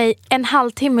det tar mig en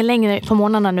halvtimme längre på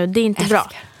morgnarna nu. Det är inte bra.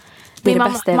 Det är det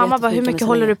bästa jag vet. Mamma bara, hur mycket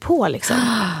håller du på liksom?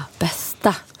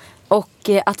 Bästa. Och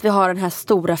att vi har den här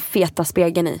stora feta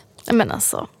spegeln i. Men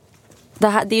alltså. Det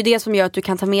är ju det som gör att du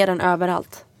kan ta med den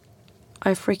överallt.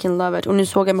 I freaking love it. Och nu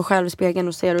såg jag mig själv i spegeln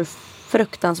och ser hur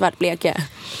fruktansvärt blek jag är.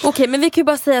 Okej, men vi kan ju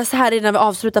bara säga så här innan vi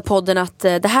avslutar podden att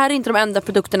det här är inte de enda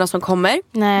produkterna som kommer.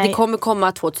 Nej. Det kommer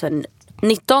komma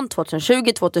 2019,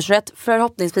 2020, 2021,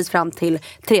 förhoppningsvis fram till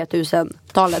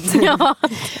 3000-talet. Ja.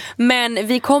 Men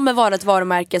vi kommer vara ett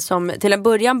varumärke som till en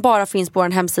början bara finns på vår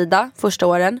hemsida första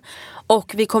åren.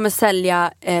 Och vi kommer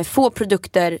sälja få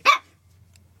produkter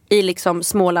i liksom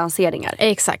små lanseringar.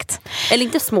 Exakt. Eller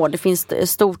inte små, det finns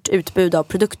stort utbud av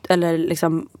produkter, eller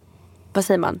liksom, vad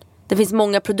säger man? Det finns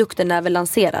många produkter när vi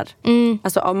lanserar.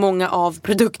 Alltså många av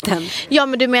produkten. Ja,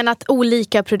 men du menar att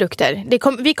olika produkter.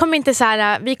 Vi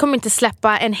kommer inte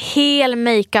släppa en hel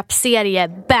makeup-serie,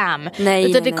 bam.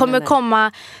 Utan det kommer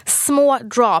komma små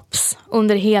drops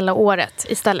under hela året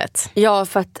istället. Ja,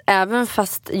 för att även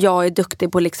fast jag är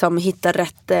duktig på liksom hitta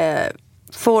rätt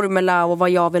formula och vad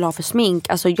jag vill ha för smink.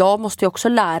 Alltså jag måste ju också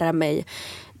lära mig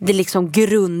det liksom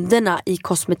grunderna i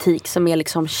kosmetik som är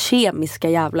liksom kemiska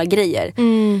jävla grejer.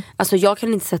 Alltså jag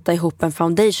kan inte sätta ihop en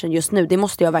foundation just nu. Det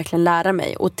måste jag verkligen lära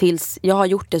mig. Och tills jag har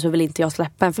gjort det så vill inte jag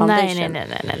släppa en foundation.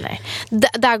 Nej.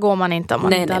 Där går man inte om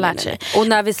man inte har lärt sig. Och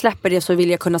när vi släpper det så vill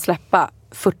jag kunna släppa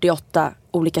 48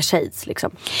 olika shades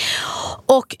liksom.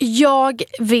 Och jag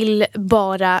vill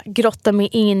bara grotta mig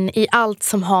in i allt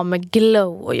som har med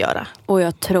glow att göra. Och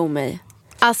jag tror mig.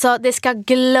 Alltså det ska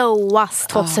glowas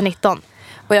 2019.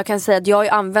 Och jag kan säga att jag har ju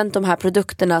använt de här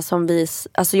produkterna som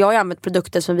jag har använt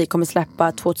produkter som vi kommer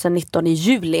släppa 2019 i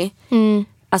juli.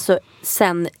 Alltså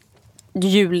sen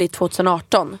juli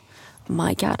 2018. Oh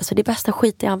my god, alltså det är bästa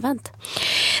skit jag använt.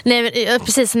 Nej,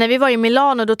 precis, när vi var i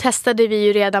Milano då testade vi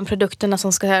ju redan produkterna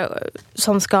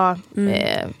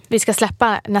vi ska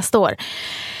släppa nästa år.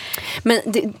 Men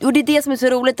det är det som är så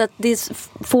roligt, att det är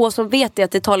få som vet det,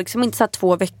 att det tar liksom inte så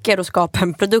 2 veckor att skapa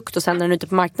en produkt och sen är den ute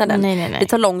på marknaden. Nej. Det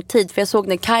tar lång tid, för jag såg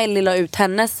när Kylie la ut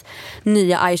hennes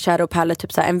nya eyeshadow palette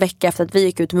typ så här en vecka efter att vi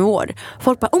gick ut med vår.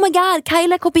 Folk bara, oh my god,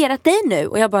 Kylie har kopierat dig nu.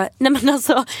 Och jag bara, nej men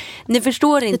alltså, ni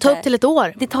förstår inte. Det tar upp till ett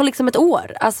år. Det tar liksom ett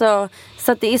år. Alltså,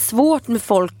 så att det är svårt med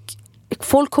folk.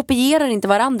 Folk kopierar inte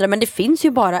varandra, men det finns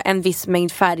ju bara en viss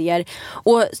mängd färger.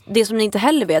 Och det som ni inte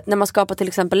heller vet, när man skapar till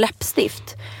exempel läppstift,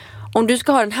 om du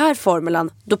ska ha den här formulan,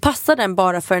 då passar den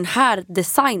bara för den här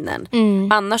designen.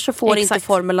 Annars så får inte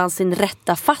formulan sin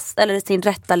rätta sin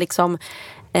rätta liksom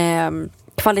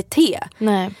kvalitet.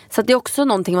 Nej. Så det är också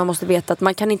någonting man måste veta, att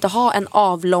man kan inte ha en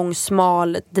avlång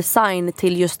smal design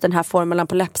till just den här formulan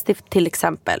på läppstift till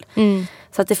exempel.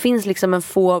 Så att det finns liksom en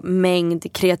få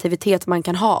mängd kreativitet man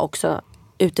kan ha också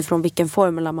utifrån vilken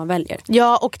formula man väljer.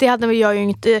 Ja, och det hade jag ju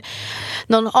inte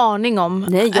någon aning om.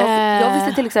 Nej, jag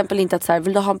visste till exempel inte att så här,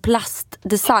 vill du ha en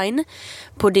plastdesign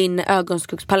på din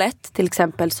ögonskuggspalett, till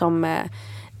exempel som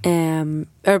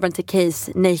Urban Decays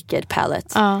Naked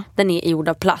Palette. Den är gjord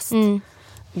av plast.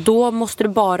 Då måste du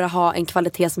bara ha en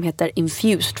kvalitet som heter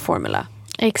Infused Formula.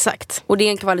 Exakt. Och det är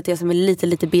en kvalitet som är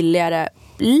lite billigare,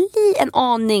 en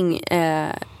aning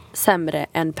sämre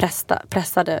än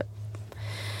pressade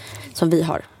som vi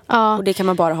har. Ja. Och det kan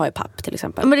man bara ha i papp till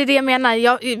exempel. Men det är det jag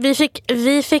menar.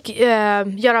 Vi fick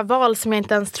göra val som jag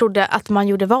inte ens trodde att man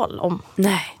gjorde val om.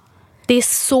 Nej. Det är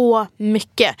så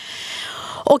mycket.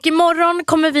 Och imorgon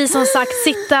kommer vi som sagt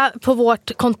sitta på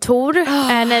vårt kontor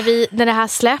när det här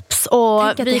släpps.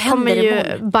 Och vi kommer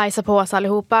ju bajsa på oss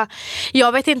allihopa.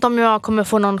 Jag vet inte om jag kommer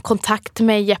få någon kontakt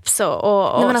med Jeps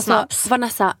och men Snaps. Alltså,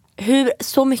 Vanessa,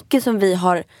 så mycket som vi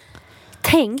har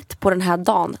tänkt på den här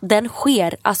dagen, den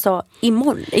sker alltså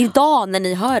imorgon, idag när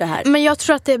ni hör det här. Men jag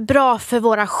tror att det är bra för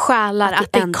våra själar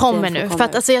att det kommer nu. För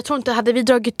att alltså, jag tror inte, hade vi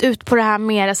dragit ut på det här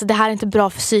mer, alltså, det här är inte bra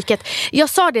för psyket. Jag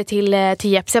sa det till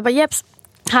Jeps, jag bara Jeps,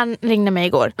 han ringde mig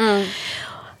igår.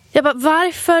 Jag bara,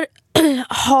 varför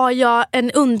har jag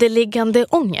en underliggande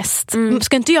ångest?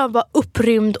 Ska inte jag vara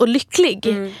upprymd och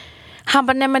lycklig? Han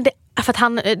bara, nej men det, för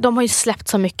att de har ju släppt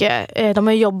så mycket. De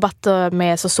har ju jobbat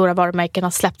med så stora varumärken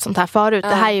och släppt sånt här förut.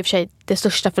 Det här är i och för sig det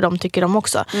största för dem, tycker de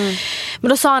också. Men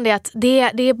då sa han det att det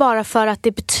är bara för att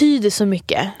det betyder så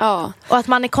mycket. Och att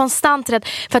man är konstant rädd.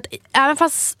 För att även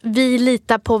fast vi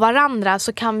litar på varandra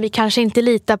så kan vi kanske inte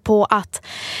lita på att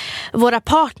våra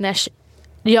partners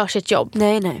gör sitt jobb.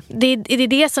 Nej. Det är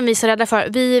det som vi är så rädda för.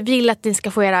 Vi vill att ni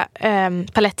ska få era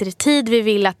paletter i tid. Vi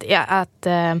vill att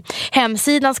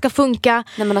hemsidan ska funka.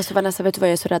 Nej men alltså Vanessa, vet du vad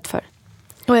jag är så rädd för?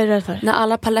 Vad är du rädd för? När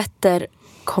alla paletter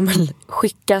kommer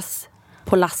skickas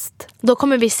på last. Då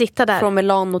kommer vi sitta där. Från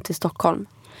Milano till Stockholm.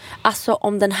 Alltså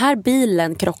om den här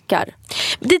bilen krockar.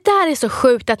 Det där är så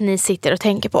sjukt att ni sitter och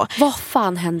tänker på. Vad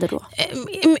fan händer då?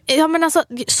 Ja men alltså,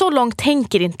 så långt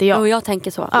tänker inte jag. Och jag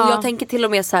tänker så. Och jag tänker till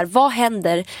och med så här, vad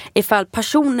händer ifall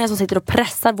personer som sitter och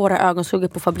pressar våra ögonskuggor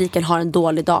på fabriken har en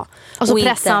dålig dag? Och så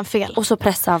pressar han fel. Och så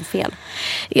pressar han fel.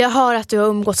 Jag hör att du har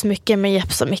umgåtts mycket med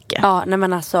Jepp så mycket. Ja, nej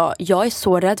men alltså, jag är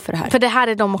så rädd för det här. För det här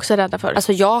är de också rädda för.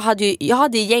 Alltså jag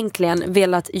hade egentligen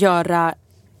velat göra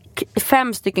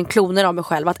 5 stycken kloner av mig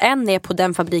själv. Att en är på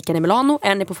den fabriken i Milano,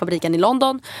 en är på fabriken i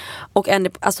London och en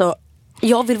är, alltså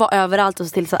jag vill vara överallt och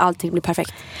se till så att allting blir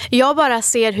perfekt. Jag bara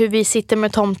ser hur vi sitter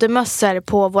med tomtemössor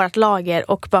på vårt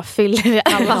lager och bara fyller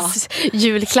allas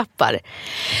julklappar.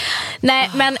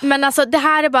 Nej, men alltså det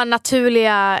här är bara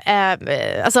naturliga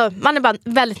alltså man är bara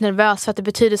väldigt nervös för att det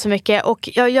betyder så mycket. Och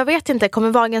jag vet inte, kommer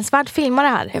Wahlgrens värld filma det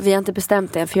här? Vi har inte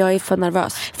bestämt det, för jag är för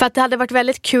nervös. För att det hade varit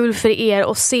väldigt kul för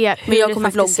er att se hur det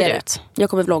faktiskt ser ut. Jag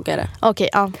kommer vlogga det. Okej,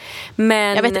 ja.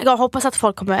 Men jag hoppas att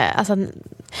folk kommer alltså...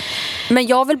 Men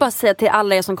jag vill bara säga till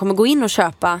alla er som kommer gå in och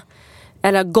köpa,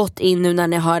 eller har gått in nu när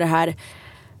ni hör det här,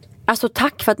 alltså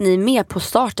tack för att ni är med på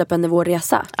startupen i vår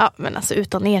resa. Ja, men alltså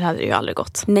utan er hade det ju aldrig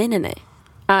gått. Nej.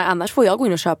 Annars får jag gå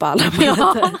in och köpa alla.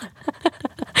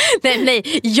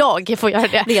 nej, jag får göra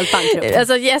det. Det är helt bankrupt.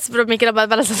 Alltså Jesper och Mikael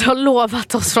har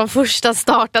lovat oss från första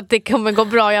start att det kommer gå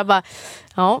bra. Jag bara,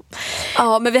 ja.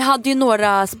 Ja, men vi hade ju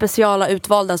några speciala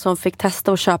utvalda som fick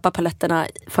testa att köpa paletterna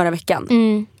förra veckan.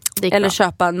 Eller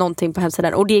köpa någonting på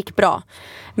hemsidan. Och det gick bra.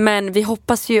 Men vi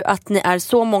hoppas ju att ni är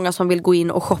så många som vill gå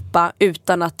in och shoppa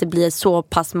utan att det blir så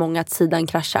pass många att sidan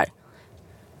kraschar.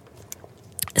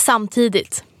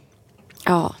 Samtidigt.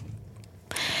 Ja.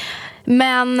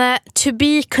 Men to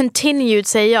be continued,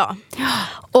 säger jag.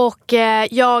 Och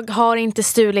jag har inte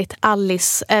stulit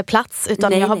Alice plats,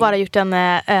 utan jag har bara gjort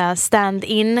en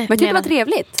stand-in. Men det var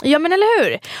trevligt. Ja, men eller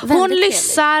hur? Hon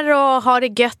lyssar och har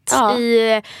det gött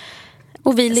i...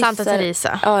 Och vi Santa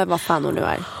Teresa. Ja, vad fan hon nu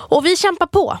är. Och vi kämpar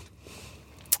på.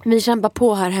 Vi kämpar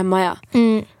på här hemma, ja.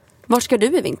 Var ska du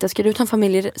i vinter? Ska du ta en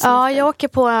familjeresa? Ja, jag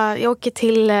åker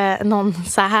till någon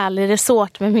så här härlig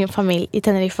resort med min familj i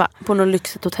Teneriffa. På någon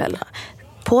lyxigt hotell?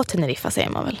 På Teneriffa säger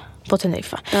man väl. På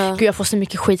Teneriffa. Gud, jag får så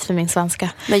mycket skit för min svenska.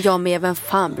 Men jag med, vem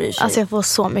fan bryr sig? Alltså jag får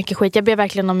så mycket skit. Jag ber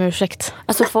verkligen om ursäkt.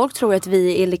 Alltså folk tror att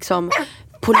vi är liksom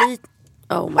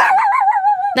oh my.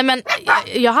 Nej, men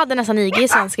jag hade nästan IG i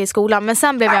svenska i skolan, men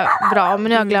sen blev jag bra, men nu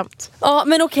har jag glömt. Ja,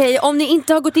 men okej, om ni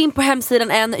inte har gått in på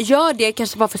hemsidan än, gör det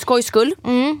kanske bara för skojs skull.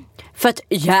 För att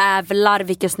jävlar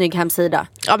vilken snygg hemsida.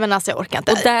 Ja, men alltså jag orkar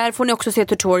inte. Och där får ni också se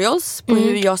tutorials på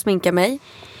hur jag sminkar mig.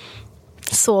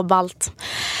 Så ballt.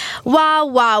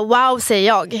 Wow säger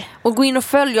jag. Och gå in och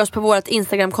följ oss på vårt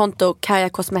Instagramkonto Kaja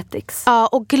Cosmetics. Ja,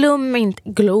 och glöm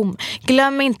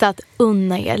inte att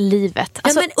unna er livet.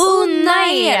 Alltså men unna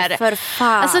er för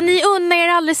fan. Alltså ni unnar er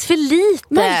alldeles för lite.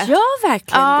 Men gör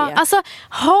verkligen det. Alltså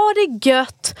ha det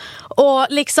gött och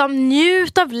liksom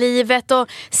njut av livet och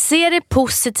se det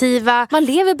positiva. Man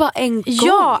lever bara en gång.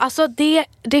 Ja, alltså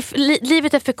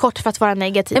livet är för kort för att vara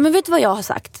negativ. Ja, men vet du vad jag har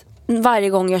sagt? Varje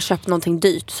gång jag köpt någonting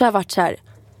dyrt så har jag varit så här.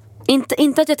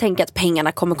 Inte att jag tänker att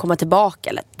pengarna kommer komma tillbaka,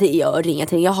 eller det gör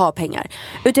ingenting, jag har pengar.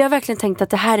 Utan jag har verkligen tänkt att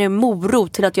det här är en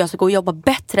morot till att jag ska gå och jobba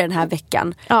bättre den här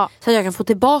veckan. Ja. Så att jag kan få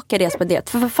tillbaka det jag spenderat.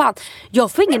 För fan,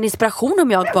 jag får ingen inspiration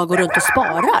om jag bara går runt och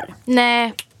sparar.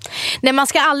 Nej, man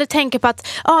ska aldrig tänka på att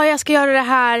jag ska göra det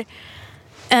här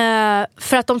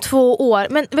för att om 2 år.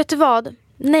 Men vet du vad?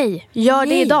 Nej, gör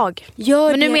det idag.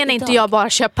 Men nu menar inte jag bara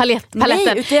köp paletten.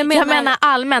 Nej, utan jag menar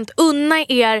allmänt. Unna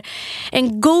er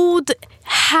en god,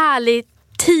 härlig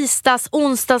tisdags,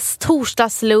 onsdags,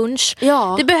 torsdags lunch.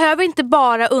 Ja. Det behöver inte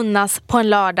bara unnas på en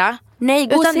lördag. Nej,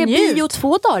 gå och se bio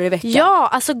 2 dagar i veckan. Ja,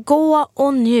 alltså gå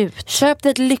och njut. Köp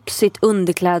ett lyxigt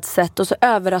underklädset och så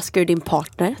överraskar du din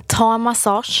partner. Ta en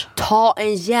massage. Ta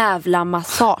en jävla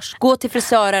massage. Gå till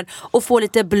frisören och få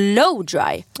lite blow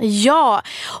dry. Ja,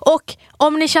 och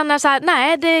om ni känner så här,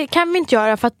 nej det kan vi inte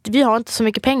göra för att vi har inte så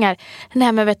mycket pengar.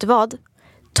 Nej, men vet du vad?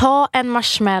 Ta en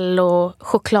marshmallow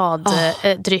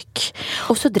chokladdryck.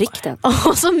 Och så drick den.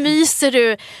 Och så myser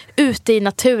du ute i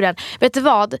naturen. Vet du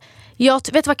vad? Vet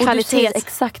du vad kvalitet... Och du säger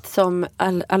exakt som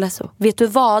Alesso. Vet du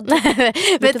vad?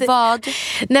 vet du vad?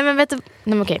 Nej men vet du...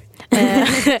 Nej men okej.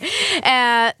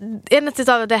 En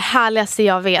av det härligaste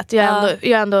jag vet. Jag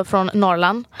är ändå från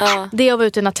Norrland. Det är att vara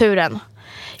ute i naturen.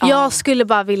 Jag skulle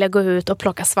bara vilja gå ut och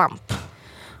plocka svamp.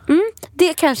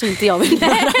 Det kanske inte jag vill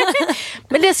göra.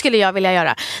 Men det skulle jag vilja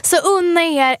göra. Så unna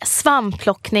er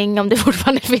svampplockning om det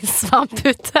fortfarande finns svamp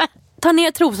ute. Ta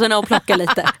ner trosorna och plocka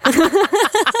lite.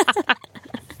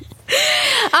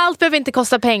 Allt behöver inte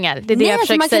kosta pengar. Det är det jag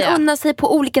försöker säga. Man kan unna sig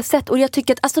på olika sätt. Och jag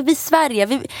tycker att alltså, vi i Sverige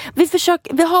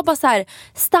vi har bara så här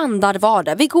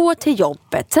standardvardag. Vi går till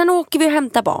jobbet, sen åker vi och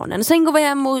hämtar barnen, sen går vi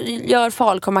hem och gör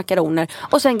falukorv och makaroner,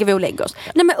 och sen går vi och lägger oss.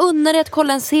 Nej, men unna dig att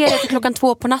kolla en serie till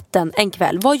 2:00 på natten en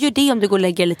kväll. Vad gör det om du går och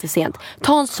lägger lite sent?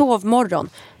 Ta en sovmorgon.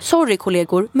 Sorry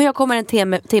kollegor, men jag kommer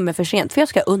en timme för sent, för jag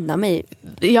ska unna mig.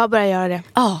 Jag börjar göra det.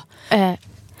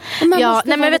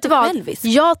 Men vet du vad? Självisk.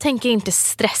 Jag tänker inte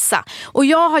stressa. Och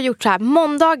jag har gjort så här,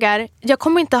 måndagar, jag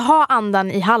kommer inte ha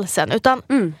andan i halsen. Utan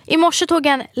i morse tog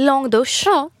jag en lång dusch.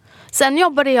 Sen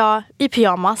jobbade jag i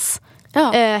pyjamas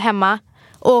hemma.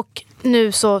 Och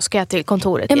nu så ska jag till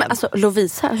kontoret igen. Men alltså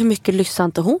Lovisa, hur mycket lyssnar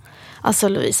inte hon? Alltså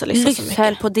Lovisa lyssnar så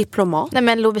mycket. På Diplomat. Nej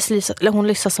men Lovisa, hon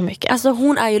lyssnar så mycket. Alltså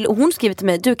hon skriver till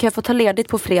mig, du kan jag få ta ledigt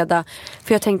på fredag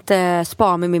för jag tänkte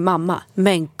spara med min mamma.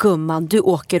 Men gumman, du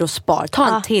åker och spar. Ta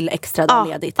en till extra dag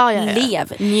ledigt.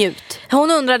 Lev, njut.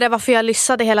 Hon undrade varför jag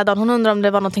lyssnade hela dagen. Hon undrade om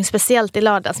det var något speciellt i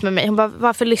lördags med mig. Hon bara,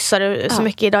 varför lyssnar du så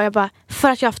mycket idag? Jag bara, för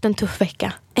att jag har haft en tuff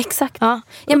vecka. Exakt. Ja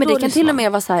men det kan till och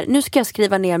med vara så här, nu ska jag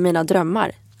skriva ner mina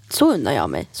drömmar. Så undrar jag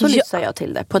mig. Så lyssnar jag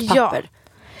till det på ett papper.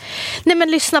 Nej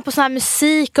men lyssna på sån här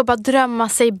musik och bara drömma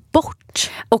sig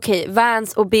bort. Okej,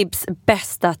 Vans och Bibs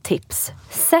bästa tips.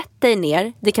 Sätt dig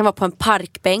ner, det kan vara på en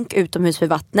parkbänk utomhus vid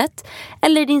vattnet,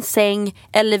 eller i din säng,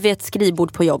 eller vid ett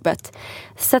skrivbord på jobbet.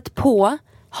 Sätt på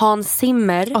Hans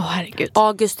Zimmer,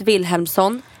 August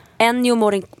Wilhelmsson, Ennio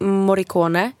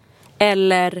Morricone,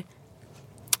 eller...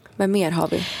 Vem mer har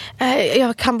vi?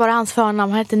 Jag kan bara hans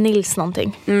förnamn, han heter Nils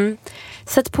någonting.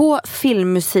 Sätt på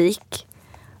filmmusik.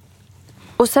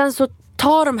 Och sen så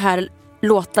tar de här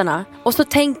låtarna och så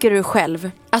tänker du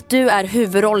själv att du är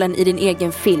huvudrollen i din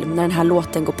egen film när den här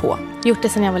låten går på. Gjort det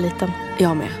sedan jag var liten.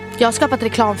 Jag med. Jag har skapat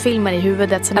reklamfilmer i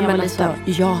huvudet sedan jag var liten.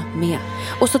 Jag med.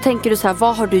 Och så tänker du så här,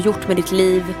 vad har du gjort med ditt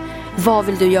liv? Vad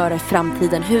vill du göra i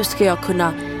framtiden? Hur ska jag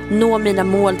kunna nå mina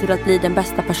mål till att bli den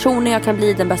bästa personen jag kan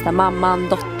bli? Den bästa mamman,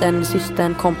 dottern,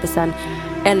 systern, kompisen.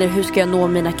 Eller hur ska jag nå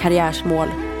mina karriärsmål?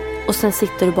 Och sen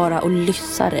sitter du bara och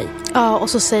lyssar dig. Ja, och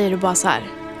så säger du bara så här: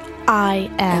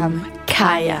 I am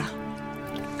Kaja.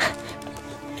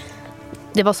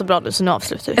 Det var så bra nu, så nu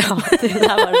avslutar vi. Ja, det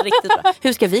där var riktigt bra.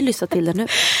 Hur ska vi lyssna till det nu?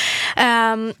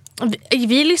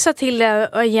 Vi lyssnar till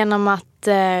det genom att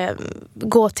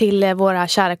gå till våra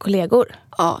kära kollegor.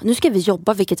 Ja, nu ska vi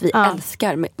jobba, vilket vi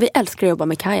älskar. Vi älskar att jobba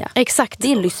med Kaja. Exakt. Det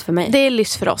är en lyss för mig. Det är en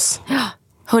lyss för oss. Ja.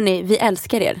 Hörrni, vi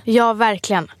älskar er. Ja,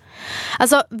 verkligen.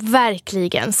 Alltså,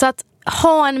 verkligen. Så att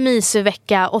ha en mysig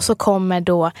vecka, och så kommer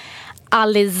då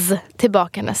Alice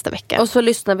tillbaka nästa vecka. Och så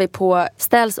lyssnar vi på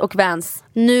Ställs och Vans.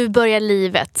 Nu börjar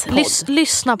livet.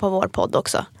 Lyssna på vår podd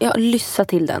också. Ja, lyssna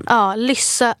till den. Ja,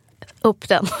 lyssna upp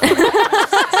den.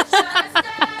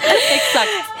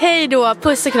 så,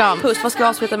 puss och kram. Puss, vad ska jag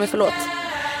avsluta med för låt?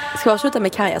 Ska jag avsluta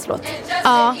med Kajas låt?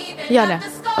 Ja, gör det.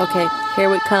 Okej, here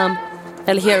we come.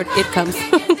 Eller here it comes.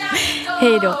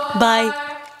 Hej då. Bye.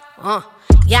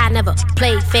 Y'all never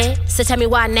played fair, so tell me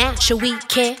why now should we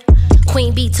care?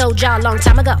 Queen Bee told y'all a long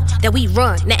time ago that we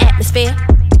run the atmosphere.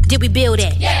 Did we build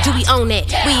it? Yeah. Do we own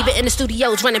it? Yeah. We even in the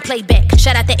studios running playback.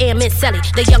 Shout out to Airman Sally,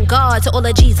 the young guard, to all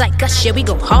the G's like us. Yeah, we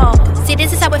go hard. See,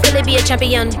 this is how it feel to be a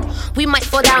champion. We might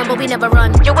fall down, but we never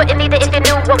run. You wouldn't need it if you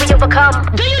knew what we overcome.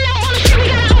 Do you know all the shit we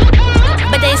gotta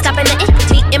overcome? But they ain't stopping nothing.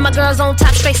 Me and my girls on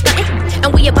top, straight stunting.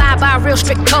 And we abide by a real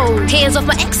strict code. Hands off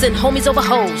my ex and homies over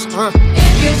hoes.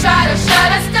 If you try to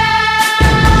shut us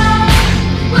down,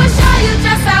 we'll show you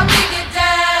just how we get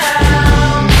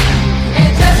down.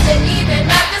 And just to even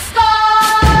up the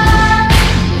score,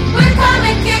 we're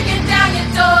coming kicking down your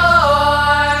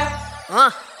door.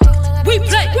 We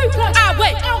play our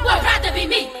way. We're proud to be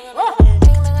me.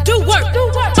 Do work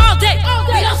all day.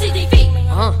 We don't see defeat.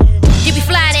 Did we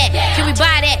fly that? Can we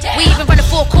buy that? We even run a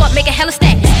full court, make a hella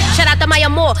stacks. Shout out to Maya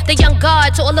Moore, the young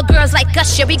guard, to all the girls like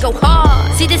us. Yeah, we go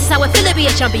hard. See, this is how it feel to be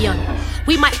a champion.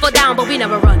 We might fall down, but we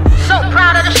never run. So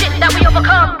proud of the shit that we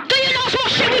overcome. Do you know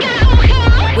what shit we gotta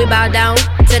overcome? We bow down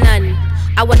to none.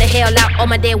 I wanna hail out all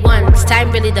my day ones.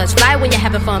 Time really does fly when you're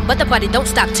having fun, but the party don't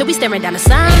stop till we staring down the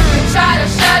sun. If you try to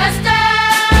shut us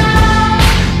down,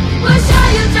 we'll show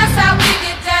you just how we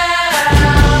get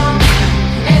down.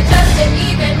 And just to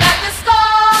even up the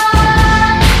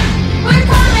score, we're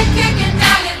coming kicking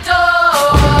down your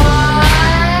door.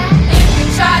 If you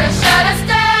try to shut us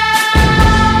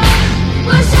down,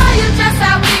 we'll show you just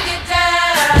how we get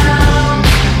down.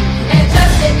 And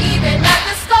just to even up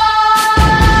the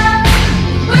score,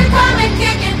 we're coming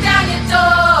kicking down your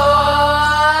door.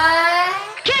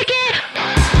 Kick it!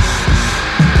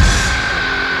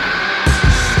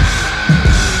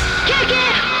 Kick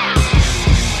it!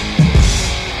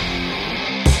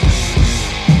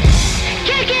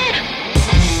 Kick it!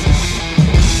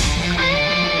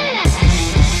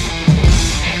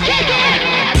 Kick it!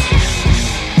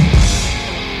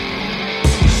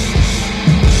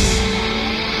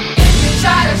 If you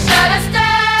try to shut us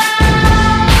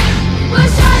down,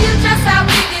 we'll show you just how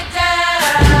we get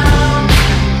down.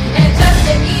 And just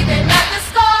to even up the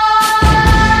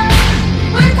score,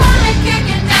 we're coming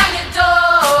kicking down your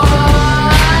door.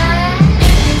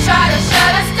 If you try to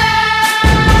shut us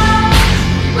down,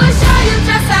 we'll show you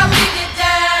just how we get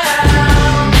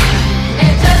down.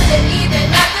 And just to even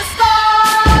up the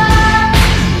score,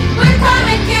 we're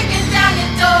coming kicking down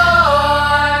your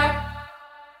door.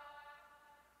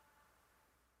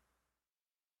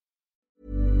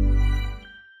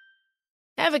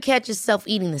 Ever catch yourself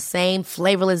eating the same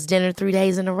flavorless dinner 3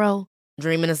 days in a row?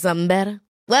 Dreaming of something better?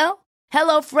 Well,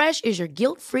 HelloFresh is your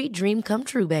guilt-free dream come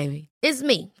true, baby. It's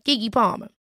me, Keke Palmer.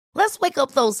 Let's wake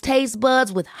up those taste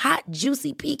buds with hot,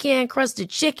 juicy pecan-crusted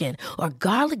chicken or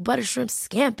garlic butter shrimp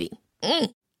scampi.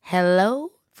 Hello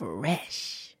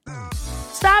Fresh.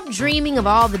 Stop dreaming of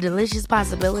all the delicious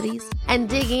possibilities and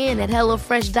dig in at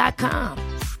HelloFresh.com.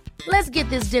 Let's get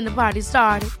this dinner party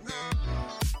started.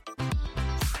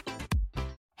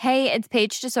 Hey, it's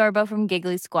Paige DeSorbo from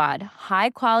Giggly Squad.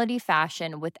 High quality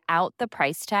fashion without the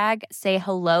price tag. Say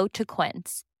hello to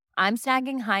Quince. I'm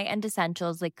snagging high-end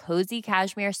essentials like cozy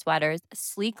cashmere sweaters,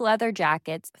 sleek leather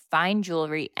jackets, fine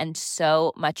jewelry, and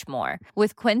so much more.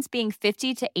 With Quince being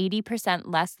 50 to 80%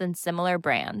 less than similar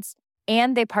brands.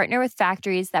 And they partner with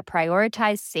factories that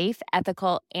prioritize safe,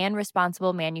 ethical, and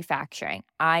responsible manufacturing.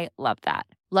 I love that.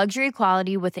 Luxury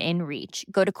quality within reach.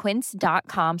 Go to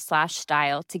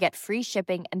quince.com/style to get free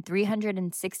shipping and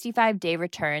 365-day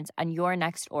returns on your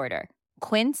next order.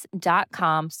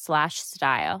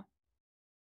 Quince.com/style.